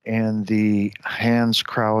and the Hans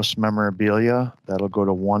Kraus memorabilia. That'll go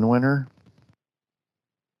to one winner.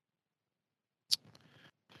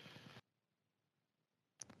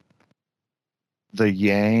 The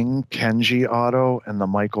Yang Kenji auto and the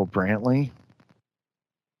Michael Brantley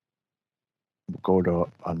will go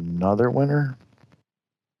to another winner.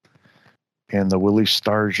 And the Willie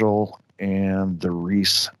Stargell and the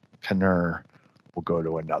Reese Kenner will go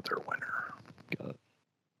to another winner. Got it.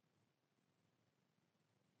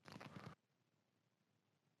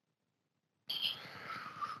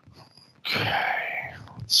 Okay,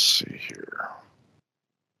 let's see here.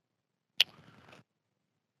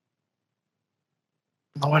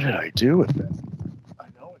 What did I do with it? I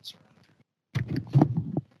know it's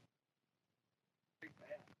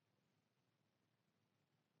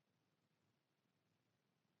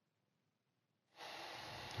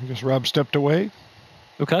I guess Rob stepped away.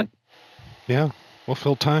 Okay. Yeah, we'll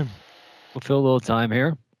fill time. We'll fill a little time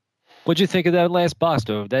here. What'd you think of that last box,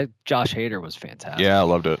 though? That Josh Hader was fantastic. Yeah, I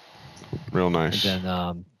loved it. Real nice. And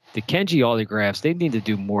then the Kenji autographs, they need to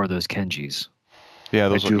do more of those Kenjis. Yeah,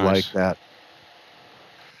 those I do look nice. like that.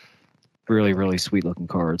 Really, really sweet looking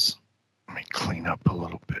cards. Let me clean up a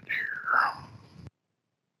little bit here.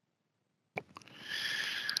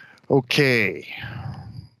 Okay.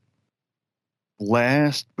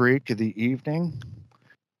 Last break of the evening.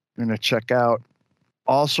 I'm going to check out,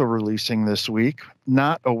 also releasing this week,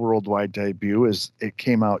 not a worldwide debut as it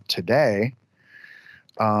came out today.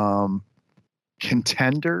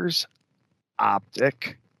 Contenders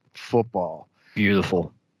Optic Football.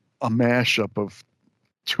 Beautiful. A mashup of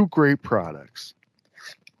two great products.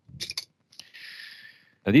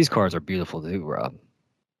 Now, these cards are beautiful too, Rob.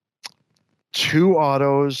 2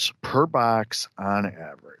 autos per box on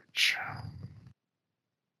average.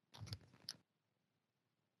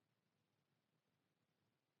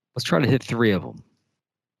 Let's try to hit 3 of them.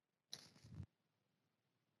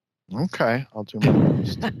 Okay, I'll do my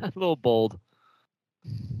best. A little bold.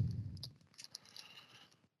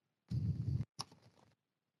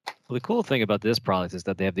 Well, the cool thing about this product is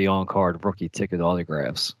that they have the on-card rookie ticket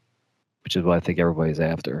autographs, which is what I think everybody's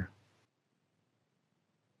after.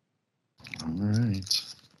 All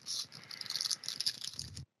right.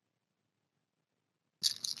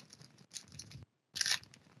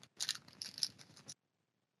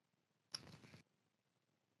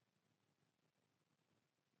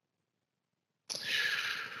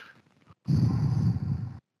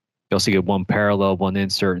 You also get 1 parallel, 1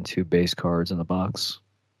 insert, and 2 base cards in the box.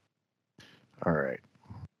 All right.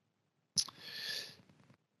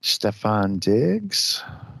 Stefan Diggs.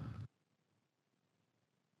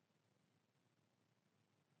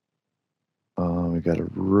 We got a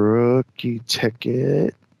rookie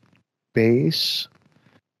ticket base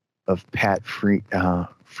of Pat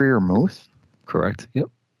Freiermuth. Correct. Yep.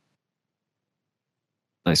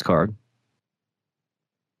 Nice card.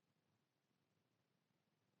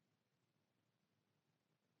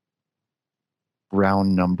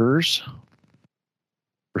 Round numbers.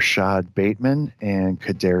 Rashad Bateman and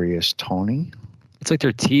Kadarius Toney. It's like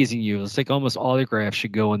they're teasing you. It's like almost autographs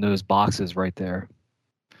should go in those boxes right there.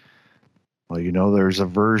 Well, you know, there's a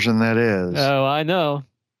version that is. Oh, I know.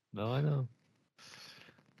 No, I know.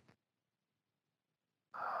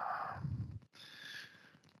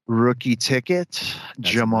 Rookie ticket,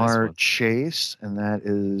 That's Jamar a nice Chase, and that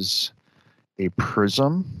is a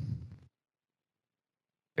prism.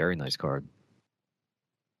 Very nice card.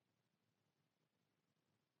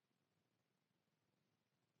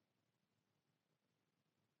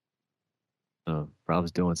 Oh,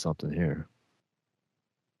 Rob's doing something here.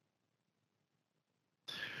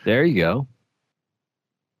 There you go.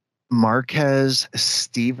 Marquez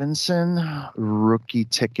Stevenson, rookie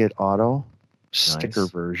ticket auto, sticker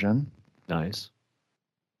version. Nice.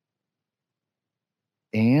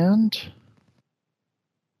 And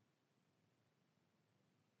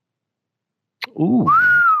Ooh,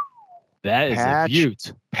 that is a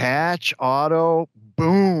beaut. Patch auto,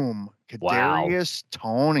 boom. Wow. Kadarius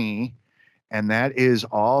Toney, and that is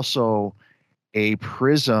also a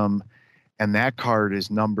prism, and that card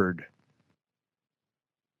is numbered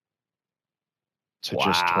to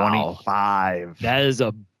just 25. That is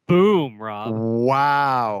a boom, Rob.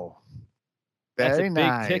 Wow. That's Very a big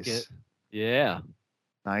nice. ticket. Yeah.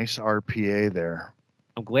 Nice RPA there.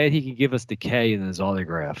 I'm glad he can give us the K in his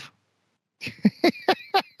autograph.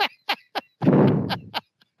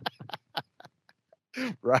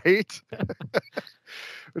 Right?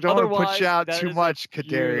 We don't want to put you out too much,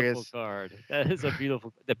 Kadarius. Beautiful card. That is a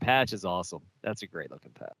beautiful. The patch is awesome. That's a great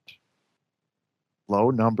looking patch. Low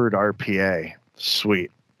numbered RPA.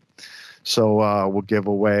 Sweet. So we'll give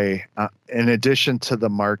away, in addition to the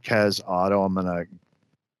Marquez auto, I'm going to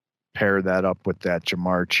pair that up with that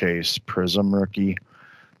Jamar Chase Prism rookie.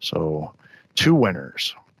 So 2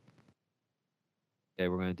 winners. Okay,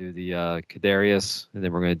 we're going to do the Kadarius, and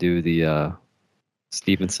then we're going to do the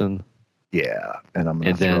Stevenson. Yeah, and I'm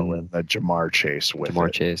going to throw in the Jamar Chase with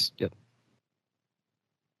Jamar Chase, yep.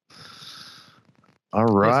 All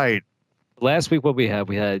right. Last week, what we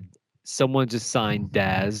had someone just signed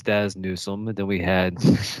Daz Newsome, and then we had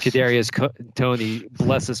Kadarius Toney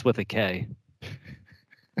bless us with a K.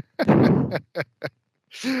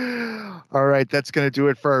 All right, that's going to do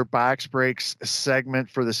it for our box breaks segment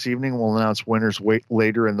for this evening. We'll announce winners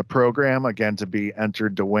later in the program. Again, to be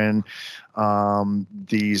entered to win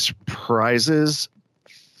these prizes,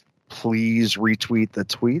 please retweet the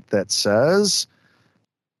tweet that says,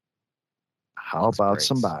 "How about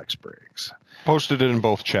some box breaks?" Posted it in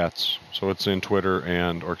both chats, so it's in Twitter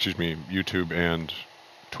YouTube and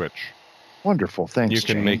Twitch. Wonderful, thanks. You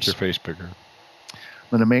can James. make your face bigger. I'm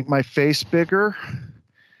going to make my face bigger.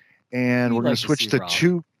 And we're going to switch to Rob.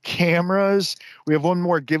 2 cameras. We have one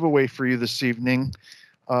more giveaway for you this evening.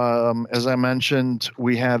 As I mentioned,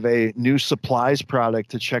 we have a new supplies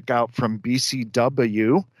product to check out from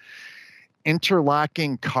BCW.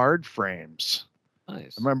 Interlocking card frames.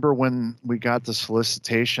 Nice. Remember when we got the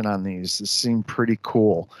solicitation on these? This seemed pretty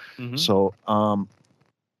cool. Mm-hmm. So,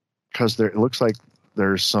 because it looks like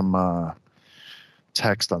there's some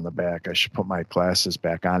text on the back. I should put my glasses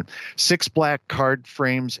back on. 6 black card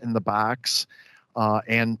frames in the box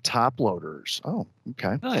and top loaders. Oh,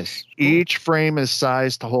 okay. Nice. Cool. Each frame is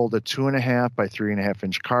sized to hold a 2.5 by 3.5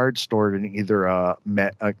 inch card stored in either a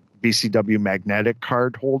BCW magnetic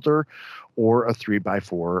card holder or a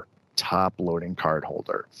 3x4 top loading card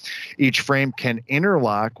holder. Each frame can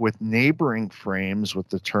interlock with neighboring frames with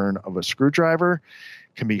the turn of a screwdriver.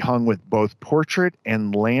 Can be hung with both portrait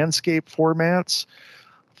and landscape formats.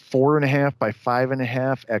 4.5 by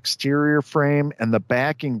 5.5 exterior frame, and the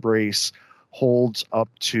backing brace holds up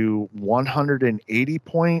to 180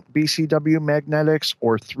 point BCW magnetics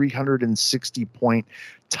or 360 point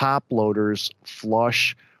top loaders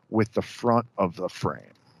flush with the front of the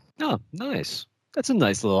frame. Oh, nice. That's a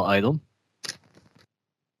nice little item.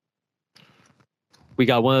 We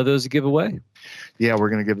got one of those to give away? Yeah, we're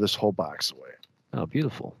going to give this whole box away. Oh,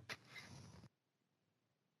 beautiful.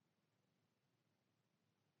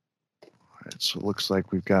 All right, so it looks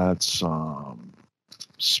like we've got some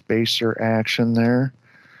spacer action there.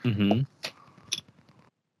 Mm-hmm.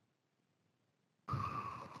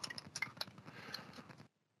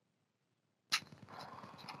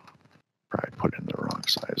 Probably put in the wrong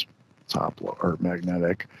size top or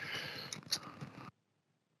magnetic.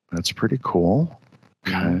 That's pretty cool.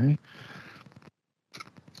 Okay.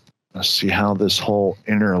 Let's see how this whole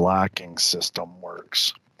interlocking system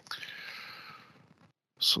works.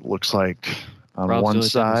 So it looks like on Rob's one doing a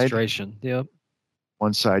side, demonstration. Yep.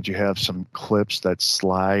 one side you have some clips that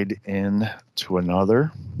slide in to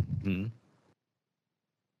another. Mm-hmm.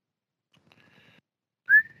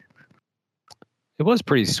 It was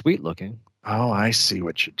pretty sweet looking. Oh, I see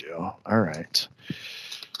what you do. All right.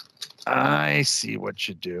 I see what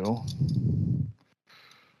you do.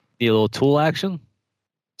 Need a little tool action?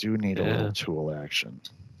 Do need a little tool action.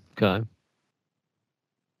 Okay.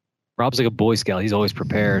 Rob's like a Boy Scout. He's always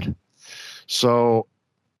prepared. So,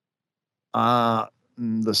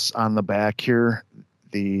 this on the back here,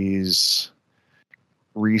 these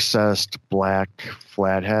recessed black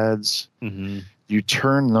flatheads. Mm-hmm. You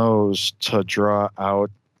turn those to draw out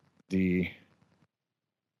the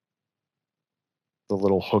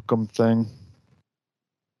little hook'em thing.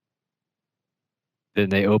 Then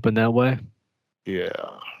they open that way? Yeah.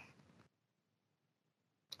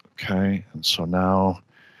 Okay, and so now.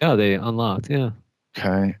 Yeah, they unlocked, yeah.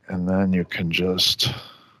 Okay, and then you can just.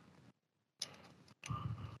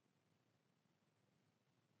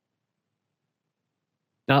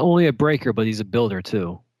 Not only a breaker, but he's a builder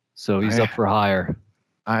too. So he's up for hire.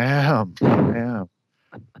 I am.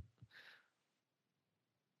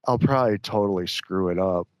 I'll probably totally screw it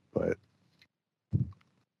up, but.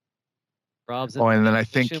 And then I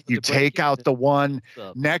think you take out the one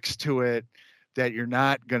next to it that you're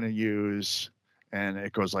not going to use, and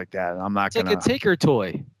it goes like that. And I'm not going to. It's like a taker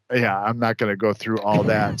toy. Yeah, I'm not going to go through all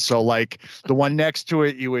that. So, like the one next to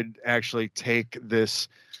it, you would actually take this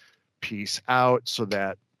piece out so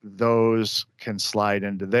that those can slide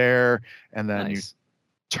into there, and then you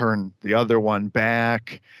turn the other one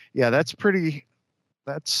back. Yeah, that's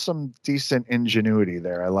some decent ingenuity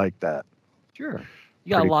there. I like that. Sure. You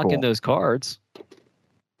got to lock in those cards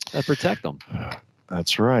that protect them.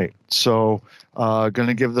 That's right. So, going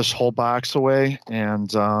to give this whole box away,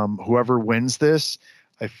 and whoever wins this,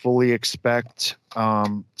 I fully expect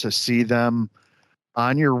to see them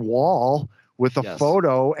on your wall with a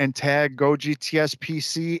photo and tag Go GTS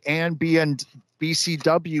PC and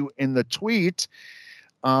BCW in the tweet.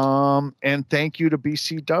 And thank you to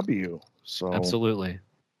BCW. So absolutely.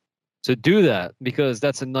 So do that, because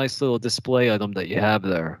that's a nice little display item that you have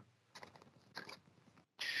there.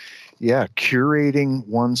 Yeah, curating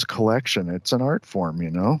one's collection. It's an art form,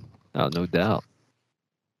 you know? Oh, no doubt.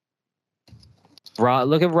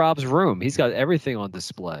 Look at Rob's room. He's got everything on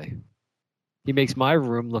display. He makes my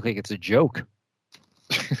room look like it's a joke.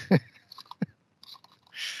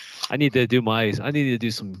 I need to do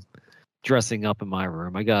some dressing up in my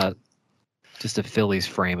room. I got just a Phillies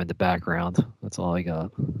frame in the background. That's all I got.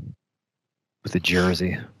 With a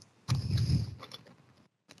jersey.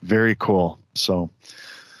 Very cool. So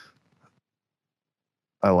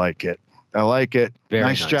I like it. Very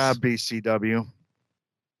nice job, BCW.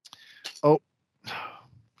 Oh,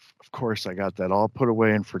 of course I got that all put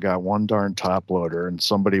away and forgot one darn top loader, and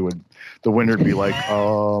the winner would be like,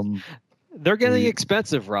 they're getting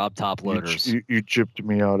expensive, Rob, top loaders. You chipped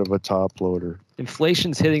me out of a top loader.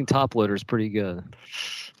 Inflation's hitting top loaders pretty good.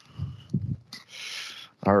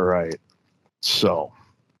 All right. So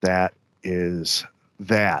that is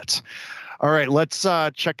that. All right, let's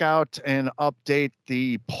check out and update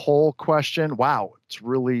the poll question. Wow, it's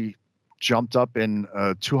really jumped up in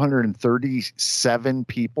 237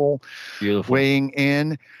 people weighing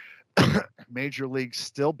in. Major League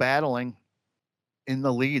still battling in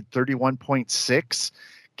the lead, 31.6.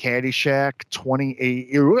 Caddyshack, 28.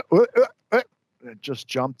 It just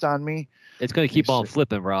jumped on me. It's going to keep on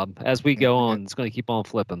flipping, Rob. As we go on, it's going to keep on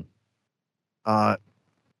flipping.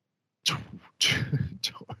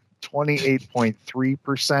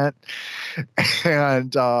 28.3%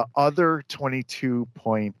 and other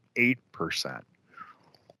 22.8%.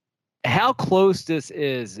 How close this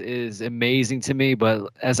is amazing to me,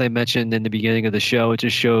 but as I mentioned in the beginning of the show, it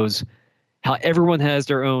just shows how everyone has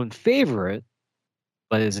their own favorite,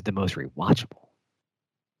 but is it the most rewatchable?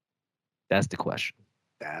 That's the question.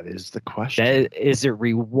 That is the question. Is it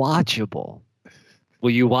rewatchable?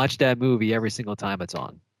 Will you watch that movie every single time it's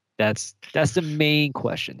on? That's the main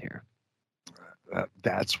question here.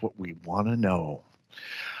 That's what we want to know.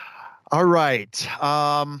 All right.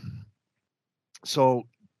 So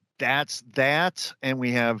that's that. And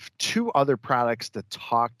we have two other products to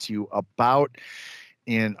talk to you about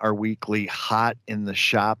in our weekly Hot in the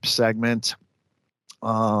Shop segment.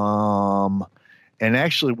 And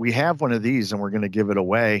actually, we have one of these, and we're going to give it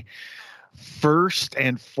away. First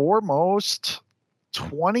and foremost,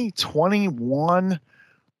 2021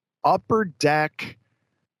 Upper Deck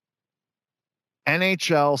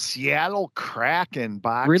NHL Seattle Kraken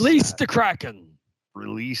box. Release the Kraken.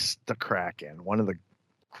 Release the Kraken. One of the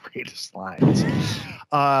greatest lines.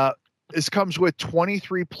 This comes with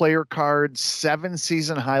 23 player cards, 7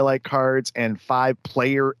 season highlight cards, and 5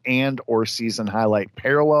 player and or season highlight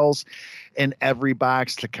parallels in every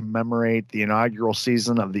box to commemorate the inaugural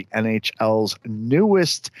season of the NHL's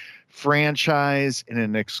newest franchise in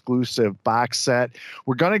an exclusive box set.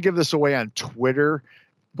 We're going to give this away on Twitter,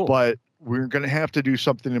 but we're going to have to do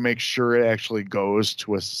something to make sure it actually goes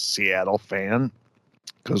to a Seattle fan,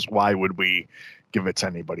 because why would we give it to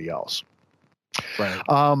anybody else? Right.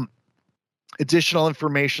 Additional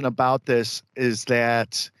information about this is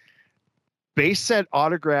that base set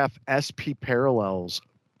autograph SP parallels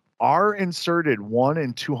are inserted 1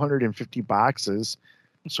 in 250 boxes.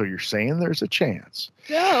 So you're saying there's a chance.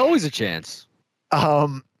 Yeah, always a chance.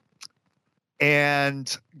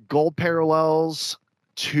 And gold parallels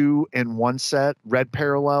 2 in 1 set, red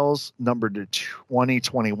parallels numbered to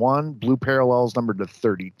 2021, blue parallels numbered to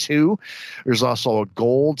 32. There's also a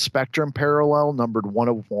gold spectrum parallel numbered 1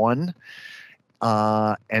 of 1.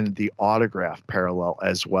 and the autograph parallel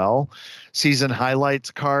as well. Season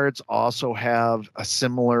highlights cards also have a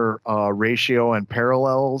similar ratio and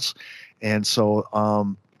parallels. And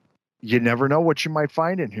so you never know what you might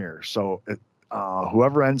find in here. So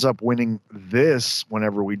whoever ends up winning this,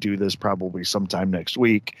 whenever we do this, probably sometime next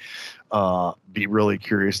week, be really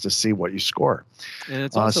curious to see what you score. And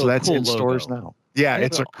it's also so that's cool in stores now. Yeah,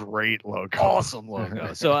 it's a great logo. Awesome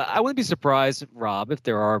logo. So I wouldn't be surprised, Rob, if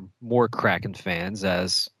there are more Kraken fans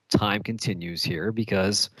as time continues here,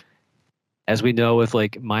 because as we know with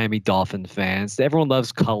like Miami Dolphin fans, everyone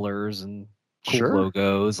loves colors and cool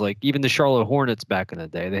logos. Like even the Charlotte Hornets back in the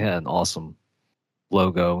day, they had an awesome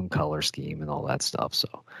logo and color scheme and all that stuff.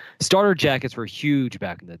 So starter jackets were huge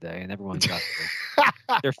back in the day, and everyone got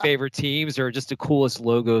their favorite teams or just the coolest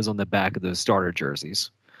logos on the back of those starter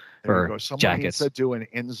jerseys. There you go. Someone jackets. Needs to do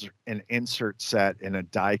an insert set in a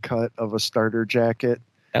die cut of a starter jacket.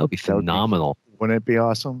 That would be phenomenal. Wouldn't it be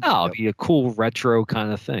awesome? Oh, it'd be a cool retro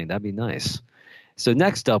kind of thing. That'd be nice. So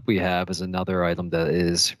next up we have is another item that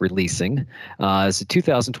is releasing. It's a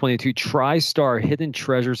 2022 TriStar Hidden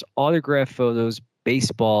Treasures Autograph Photos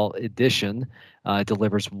Baseball Edition. It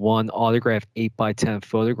delivers one autographed 8x10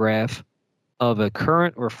 photograph of a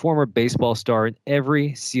current or former baseball star in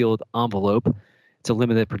every sealed envelope. It's a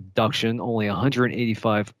limited production. Only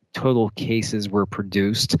 185 total cases were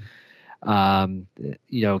produced.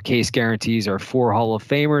 Case guarantees are 4 Hall of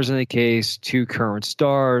Famers in a case, 2 current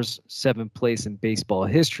stars, 7th place in baseball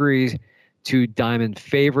history, 2 diamond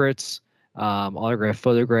favorites, autographed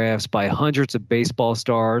photographs by hundreds of baseball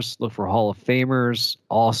stars. Look for Hall of Famers,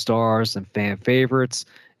 All-Stars, and fan favorites,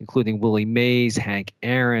 including Willie Mays, Hank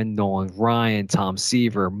Aaron, Nolan Ryan, Tom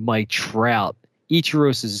Seaver, Mike Trout,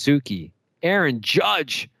 Ichiro Suzuki, Aaron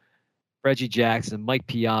Judge, Reggie Jackson, Mike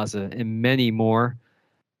Piazza, and many more.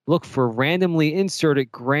 Look for randomly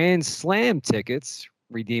inserted Grand Slam tickets,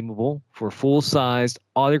 redeemable for full-sized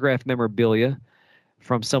autographed memorabilia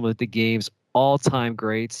from some of the game's all-time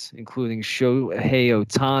greats, including Shohei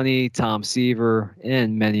Ohtani, Tom Seaver,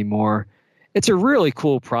 and many more. It's a really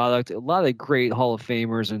cool product. A lot of great Hall of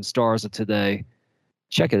Famers and stars of today.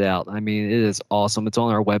 Check it out. I mean, it is awesome. It's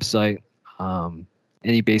on our website.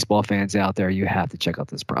 Any baseball fans out there, you have to check out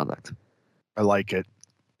this product. I like it.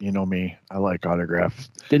 You know me. I like autograph.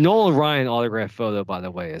 The Nolan Ryan autograph photo, by the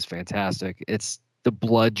way, is fantastic. It's the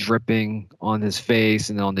blood dripping on his face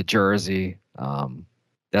and on the jersey.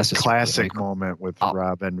 That's just classic moment with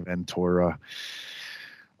Robin Ventura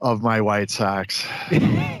of my White Sox.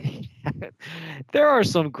 There are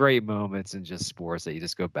some great moments in just sports that you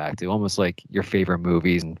just go back to, almost like your favorite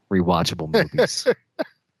movies and rewatchable movies.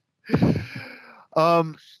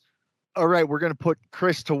 All right, we're going to put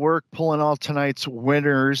Chris to work pulling all tonight's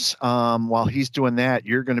winners. While he's doing that,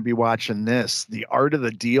 you're going to be watching this, The Art of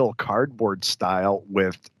the Deal cardboard style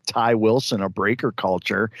with Ty Wilson of Breaker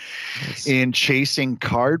Culture. Nice. In Chasing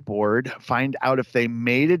Cardboard. Find out if they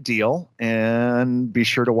made a deal, and be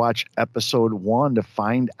sure to watch episode 1 to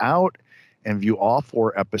find out, and view all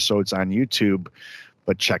 4 episodes on YouTube.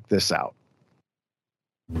 But check this out.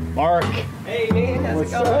 Mark. Hey, man. How's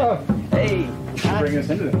it going? Up? Hey. Bring us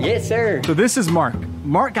into this. Yes, sir. So this is Mark.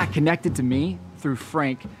 Mark got connected to me through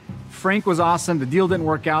Frank. Frank was awesome. The deal didn't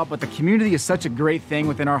work out, but the community is such a great thing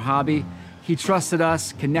within our hobby. He trusted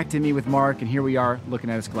us, connected me with Mark, and here we are looking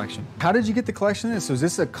at his collection. How did you get the collection? So is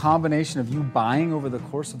this a combination of you buying over the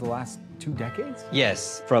course of the last 2 decades?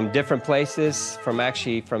 Yes, from different places, from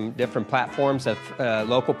different platforms,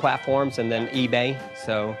 local platforms, and then eBay.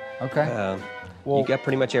 So okay. Well, you got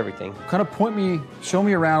pretty much everything. Kind of show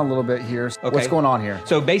me around a little bit here. Okay. What's going on here?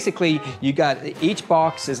 So basically, you got each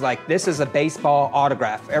box is like, this is a baseball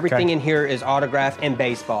autograph. Everything in here is autograph and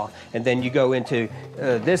baseball. And then you go into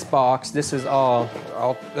this box. This is all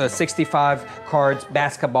 65 cards,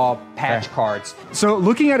 basketball patch cards. So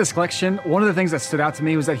looking at his collection, one of the things that stood out to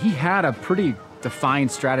me was that he had a pretty defined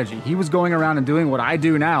strategy. He was going around and doing what I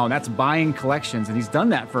do now, and that's buying collections. And he's done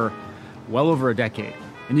that for well over a decade.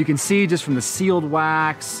 And you can see just from the sealed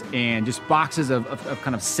wax and just boxes of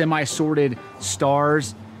kind of semi-sorted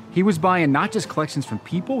stars, he was buying not just collections from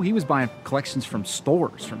people, he was buying collections from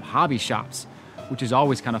stores, from hobby shops, which is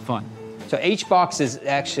always kind of fun. So each box is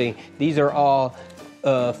actually, these are all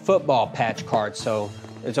football patch cards, so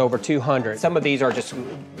it's over 200. Some of these are just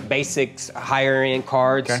basics, higher end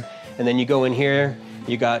cards. Okay. And then you go in here,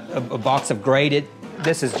 you got a box of graded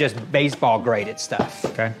this is just baseball graded stuff.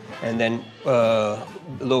 Okay. And then a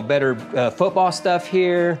little better football stuff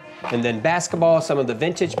here, and then basketball, some of the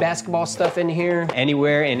vintage basketball stuff in here.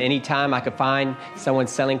 Anywhere and anytime I could find someone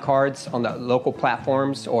selling cards on the local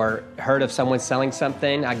platforms or heard of someone selling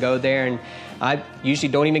something, I go there, and I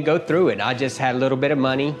usually don't even go through it. I just had a little bit of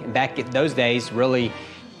money. And back in those days, really,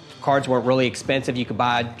 cards weren't really expensive. You could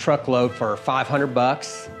buy a truckload for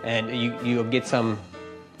 $500, and you'll get some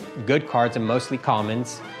good cards and mostly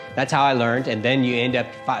commons. That's how I learned, and then you end up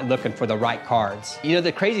looking for the right cards. You know,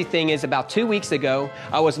 the crazy thing is, about 2 weeks ago,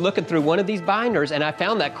 I was looking through one of these binders, and I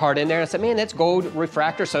found that card in there. I said, man, that's gold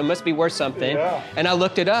refractor, so it must be worth something. Yeah. And I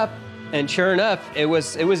looked it up, and sure enough, it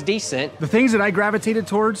was decent. The things that I gravitated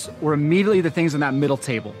towards were immediately the things on that middle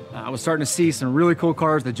table. I was starting to see some really cool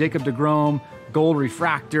cards, the Jacob deGrom, gold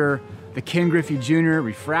refractor, the Ken Griffey Jr.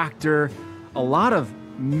 refractor, a lot of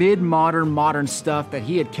modern stuff that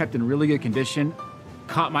he had kept in really good condition.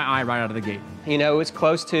 Caught my eye right out of the gate. You know, it's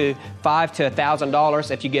close to $500 to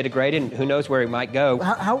 $1,000 if you get it graded, and who knows where it might go.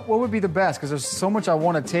 What would be the best? Because there's so much I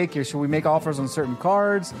want to take here. Should we make offers on certain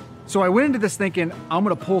cards? So I went into this thinking, I'm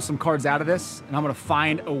going to pull some cards out of this, and I'm going to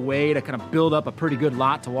find a way to kind of build up a pretty good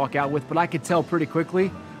lot to walk out with. But I could tell pretty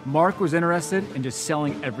quickly, Mark was interested in just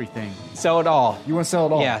selling everything. Sell it all. You want to sell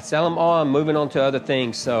it all? Yeah, sell them all and moving on to other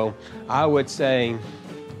things. So I would say,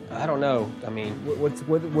 I don't know. I mean,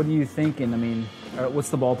 what are you thinking? I mean, what's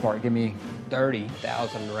the ballpark? Give me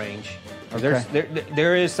 30,000 range. Okay.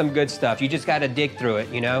 There is some good stuff. You just got to dig through it,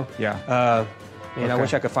 you know? Yeah. Man, okay. I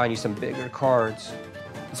wish I could find you some bigger cards.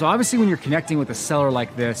 So obviously when you're connecting with a seller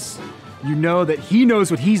like this, you know that he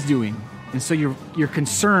knows what he's doing. And so you're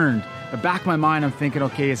concerned. In the back of my mind, I'm thinking,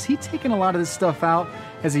 okay, is he taking a lot of this stuff out?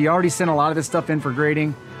 Has he already sent a lot of this stuff in for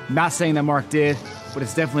grading? I'm not saying that Mark did, but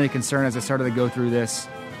it's definitely a concern as I started to go through this.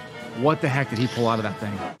 What the heck did he pull out of that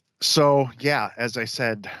thing? So, yeah, as I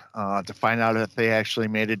said, to find out if they actually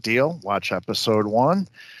made a deal, watch episode 1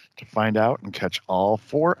 to find out and catch all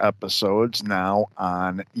 4 episodes now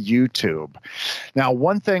on YouTube. Now,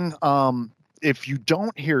 one thing, if you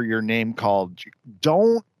don't hear your name called,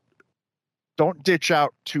 don't ditch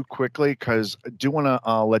out too quickly, because I do want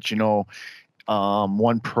to let you know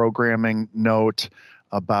one programming note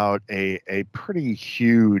about a pretty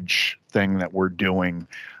huge thing that we're doing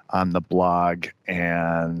on the blog.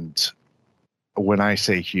 And when I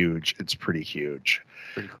say huge, it's pretty huge.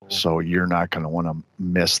 Pretty cool. So you're not going to want to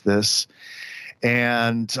miss this.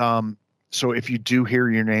 And so if you do hear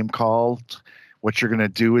your name called, what you're going to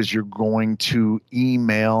do is you're going to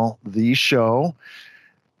email the show,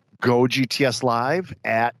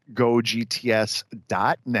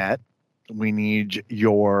 gogtslive@gogts.net. We need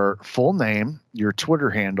your full name, your Twitter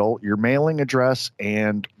handle, your mailing address,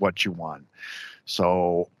 and what you want.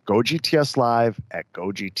 So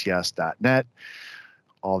gogtslive@gogts.net.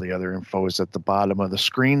 All the other info is at the bottom of the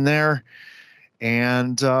screen there.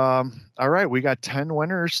 And all right, we got 10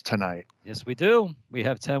 winners tonight. Yes, we do. We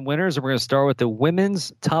have 10 winners, and we're going to start with the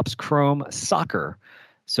women's Topps Chrome Soccer.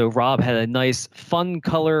 So Rob had a nice fun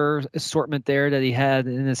color assortment there that he had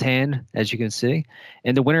in his hand, as you can see.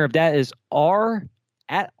 And the winner of that is R.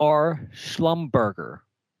 Schlumberger.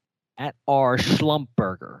 R.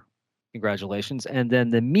 Schlumberger. Congratulations. And then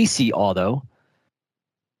the Misi auto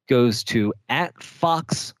goes to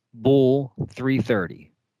 @FoxBull330.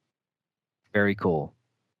 Very cool.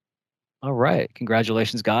 All right.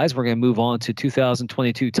 Congratulations, guys. We're going to move on to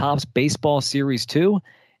 2022 Topps Baseball Series 2.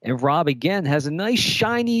 And Rob, again, has a nice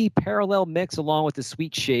shiny parallel mix along with the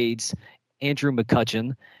sweet shades, Andrew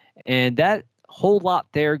McCutcheon. And that whole lot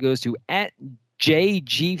there goes to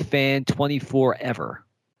 @JGFan24ever.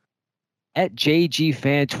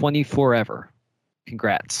 @JGFan24ever.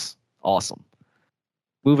 Congrats. Awesome.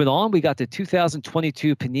 Moving on, we got the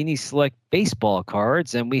 2022 Panini Select Baseball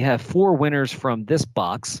cards, and we have 4 winners from this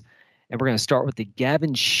box. And we're going to start with the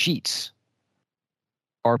Gavin Sheets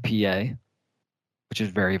RPA, which is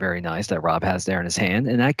very, very nice that Rob has there in his hand.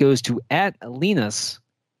 And that goes to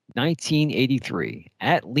 @Linus1983.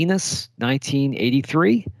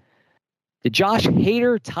 @Linus1983. The Josh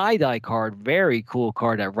Hader tie-dye card, very cool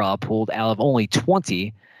card that Rob pulled out of only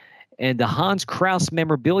 20. And the Hans Kraus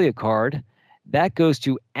memorabilia card, that goes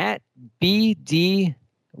to @BD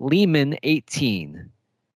Lehman18.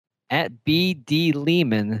 @BD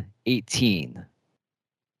Lehman18.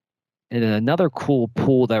 And then another cool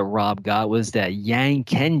pull that Rob got was that Yang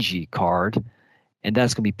Kenji card. And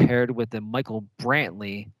that's going to be paired with the Michael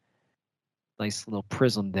Brantley. Nice little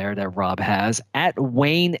prism there that Rob has.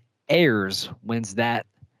 @Wayne Ayers wins that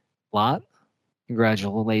lot.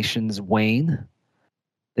 Congratulations, Wayne.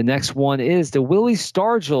 The next one is the Willie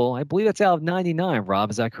Stargell. I believe that's out of 99,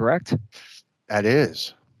 Rob. Is that correct? That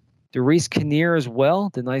is. Doris Kinnear as well.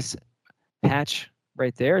 The nice patch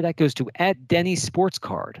right there. That goes to @Denny Sports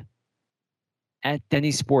Card.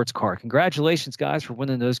 @Denny Sports Card. Congratulations, guys, for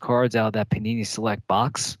winning those cards out of that Panini Select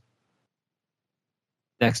box.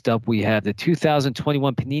 Next up, we have the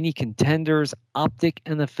 2021 Panini Contenders Optic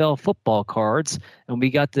NFL football cards. And we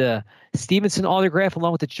got the Stevenson autograph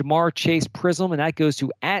along with the Jamar Chase Prism. And that goes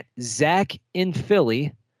to @Zach in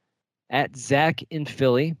Philly. @Zach in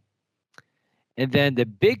Philly. And then the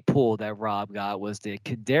big pull that Rob got was the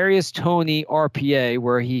Kadarius Toney RPA,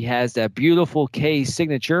 where he has that beautiful K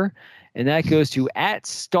signature. And that goes to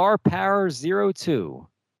 @StarPower02.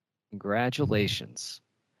 Congratulations.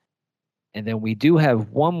 And then we do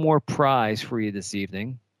have one more prize for you this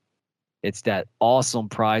evening. It's that awesome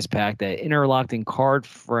prize pack, that interlocking card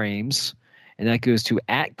frames. And that goes to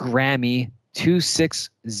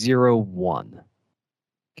 @Grammy2601.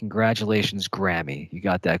 Congratulations, Grammy. You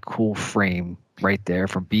got that cool frame right there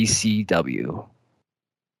from BCW.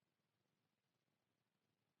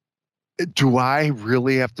 Do I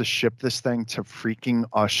really have to ship this thing to freaking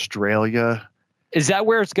Australia? Is that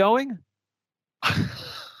where it's going?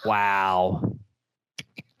 Wow.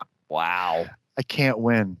 Wow. I can't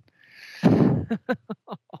win.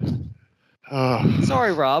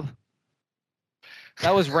 Sorry, Rob.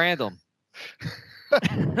 That was random.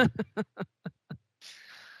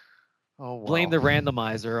 Oh, wow. Blame the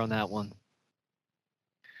randomizer on that one.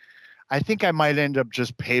 I think I might end up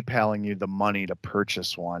just PayPaling you the money to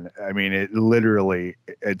purchase one. I mean,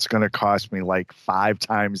 it's going to cost me like 5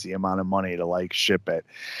 times the amount of money to like ship it.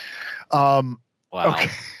 Wow.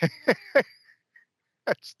 Okay.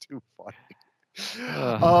 That's too funny.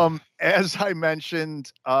 As I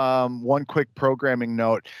mentioned, one quick programming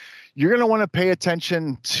note. You're going to want to pay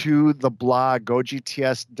attention to the blog,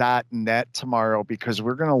 gogts.net tomorrow, because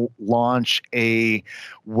we're going to launch a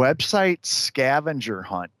website scavenger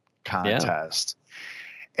hunt contest.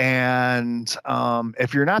 Yeah. And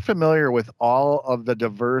if you're not familiar with all of the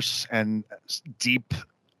diverse and deep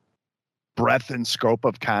breadth and scope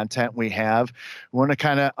of content we have, we want to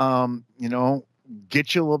kind of,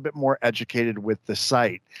 get you a little bit more educated with the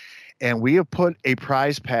site. And we have put a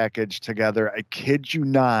prize package together, I kid you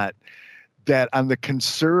not, that on the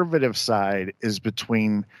conservative side is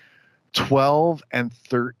between $1,200 and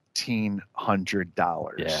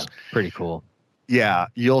 $1,300. Yeah, pretty cool. Yeah,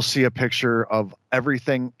 you'll see a picture of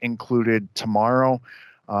everything included tomorrow.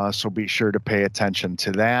 So be sure to pay attention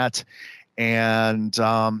to that. And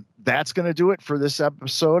that's going to do it for this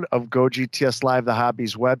episode of Go GTS Live, the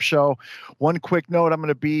Hobbies web show. One quick note, I'm going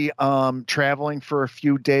to be traveling for a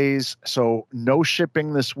few days, so no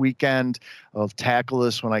shipping this weekend. I'll tackle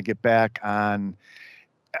this when I get back on.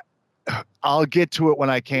 I'll get to it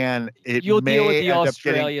when I can. You'll deal with the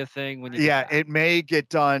Australia thing when you get back. It may get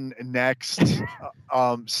done next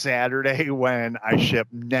Saturday when I ship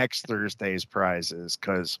next Thursday's prizes,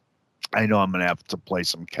 because I know I'm going to have to play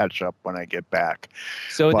some catch up when I get back.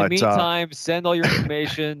 So in the meantime, send all your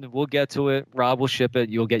information. We'll get to it. Rob will ship it.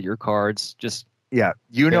 You'll get your cards. Just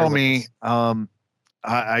you know me.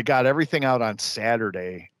 I got everything out on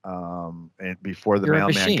Saturday and before the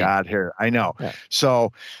mailman got here. I know. Yeah.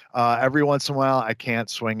 So every once in a while I can't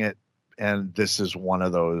swing it, and this is one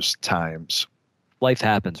of those times. Life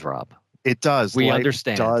happens, Rob. It does. We Life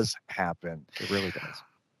understand. Does happen. It really does.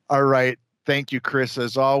 All right. Thank you, Chris,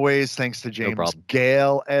 as always. Thanks to James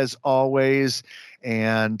Gale, as always.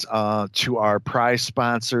 And to our prize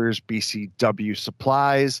sponsors, BCW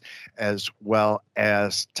Supplies, as well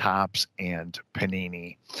as Topps and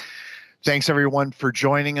Panini. Thanks, everyone, for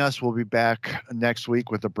joining us. We'll be back next week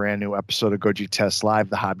with a brand new episode of Go GTS Live,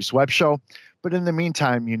 the Hobbies web show. But in the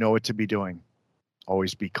meantime, you know what to be doing.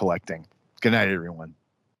 Always be collecting. Good night, everyone.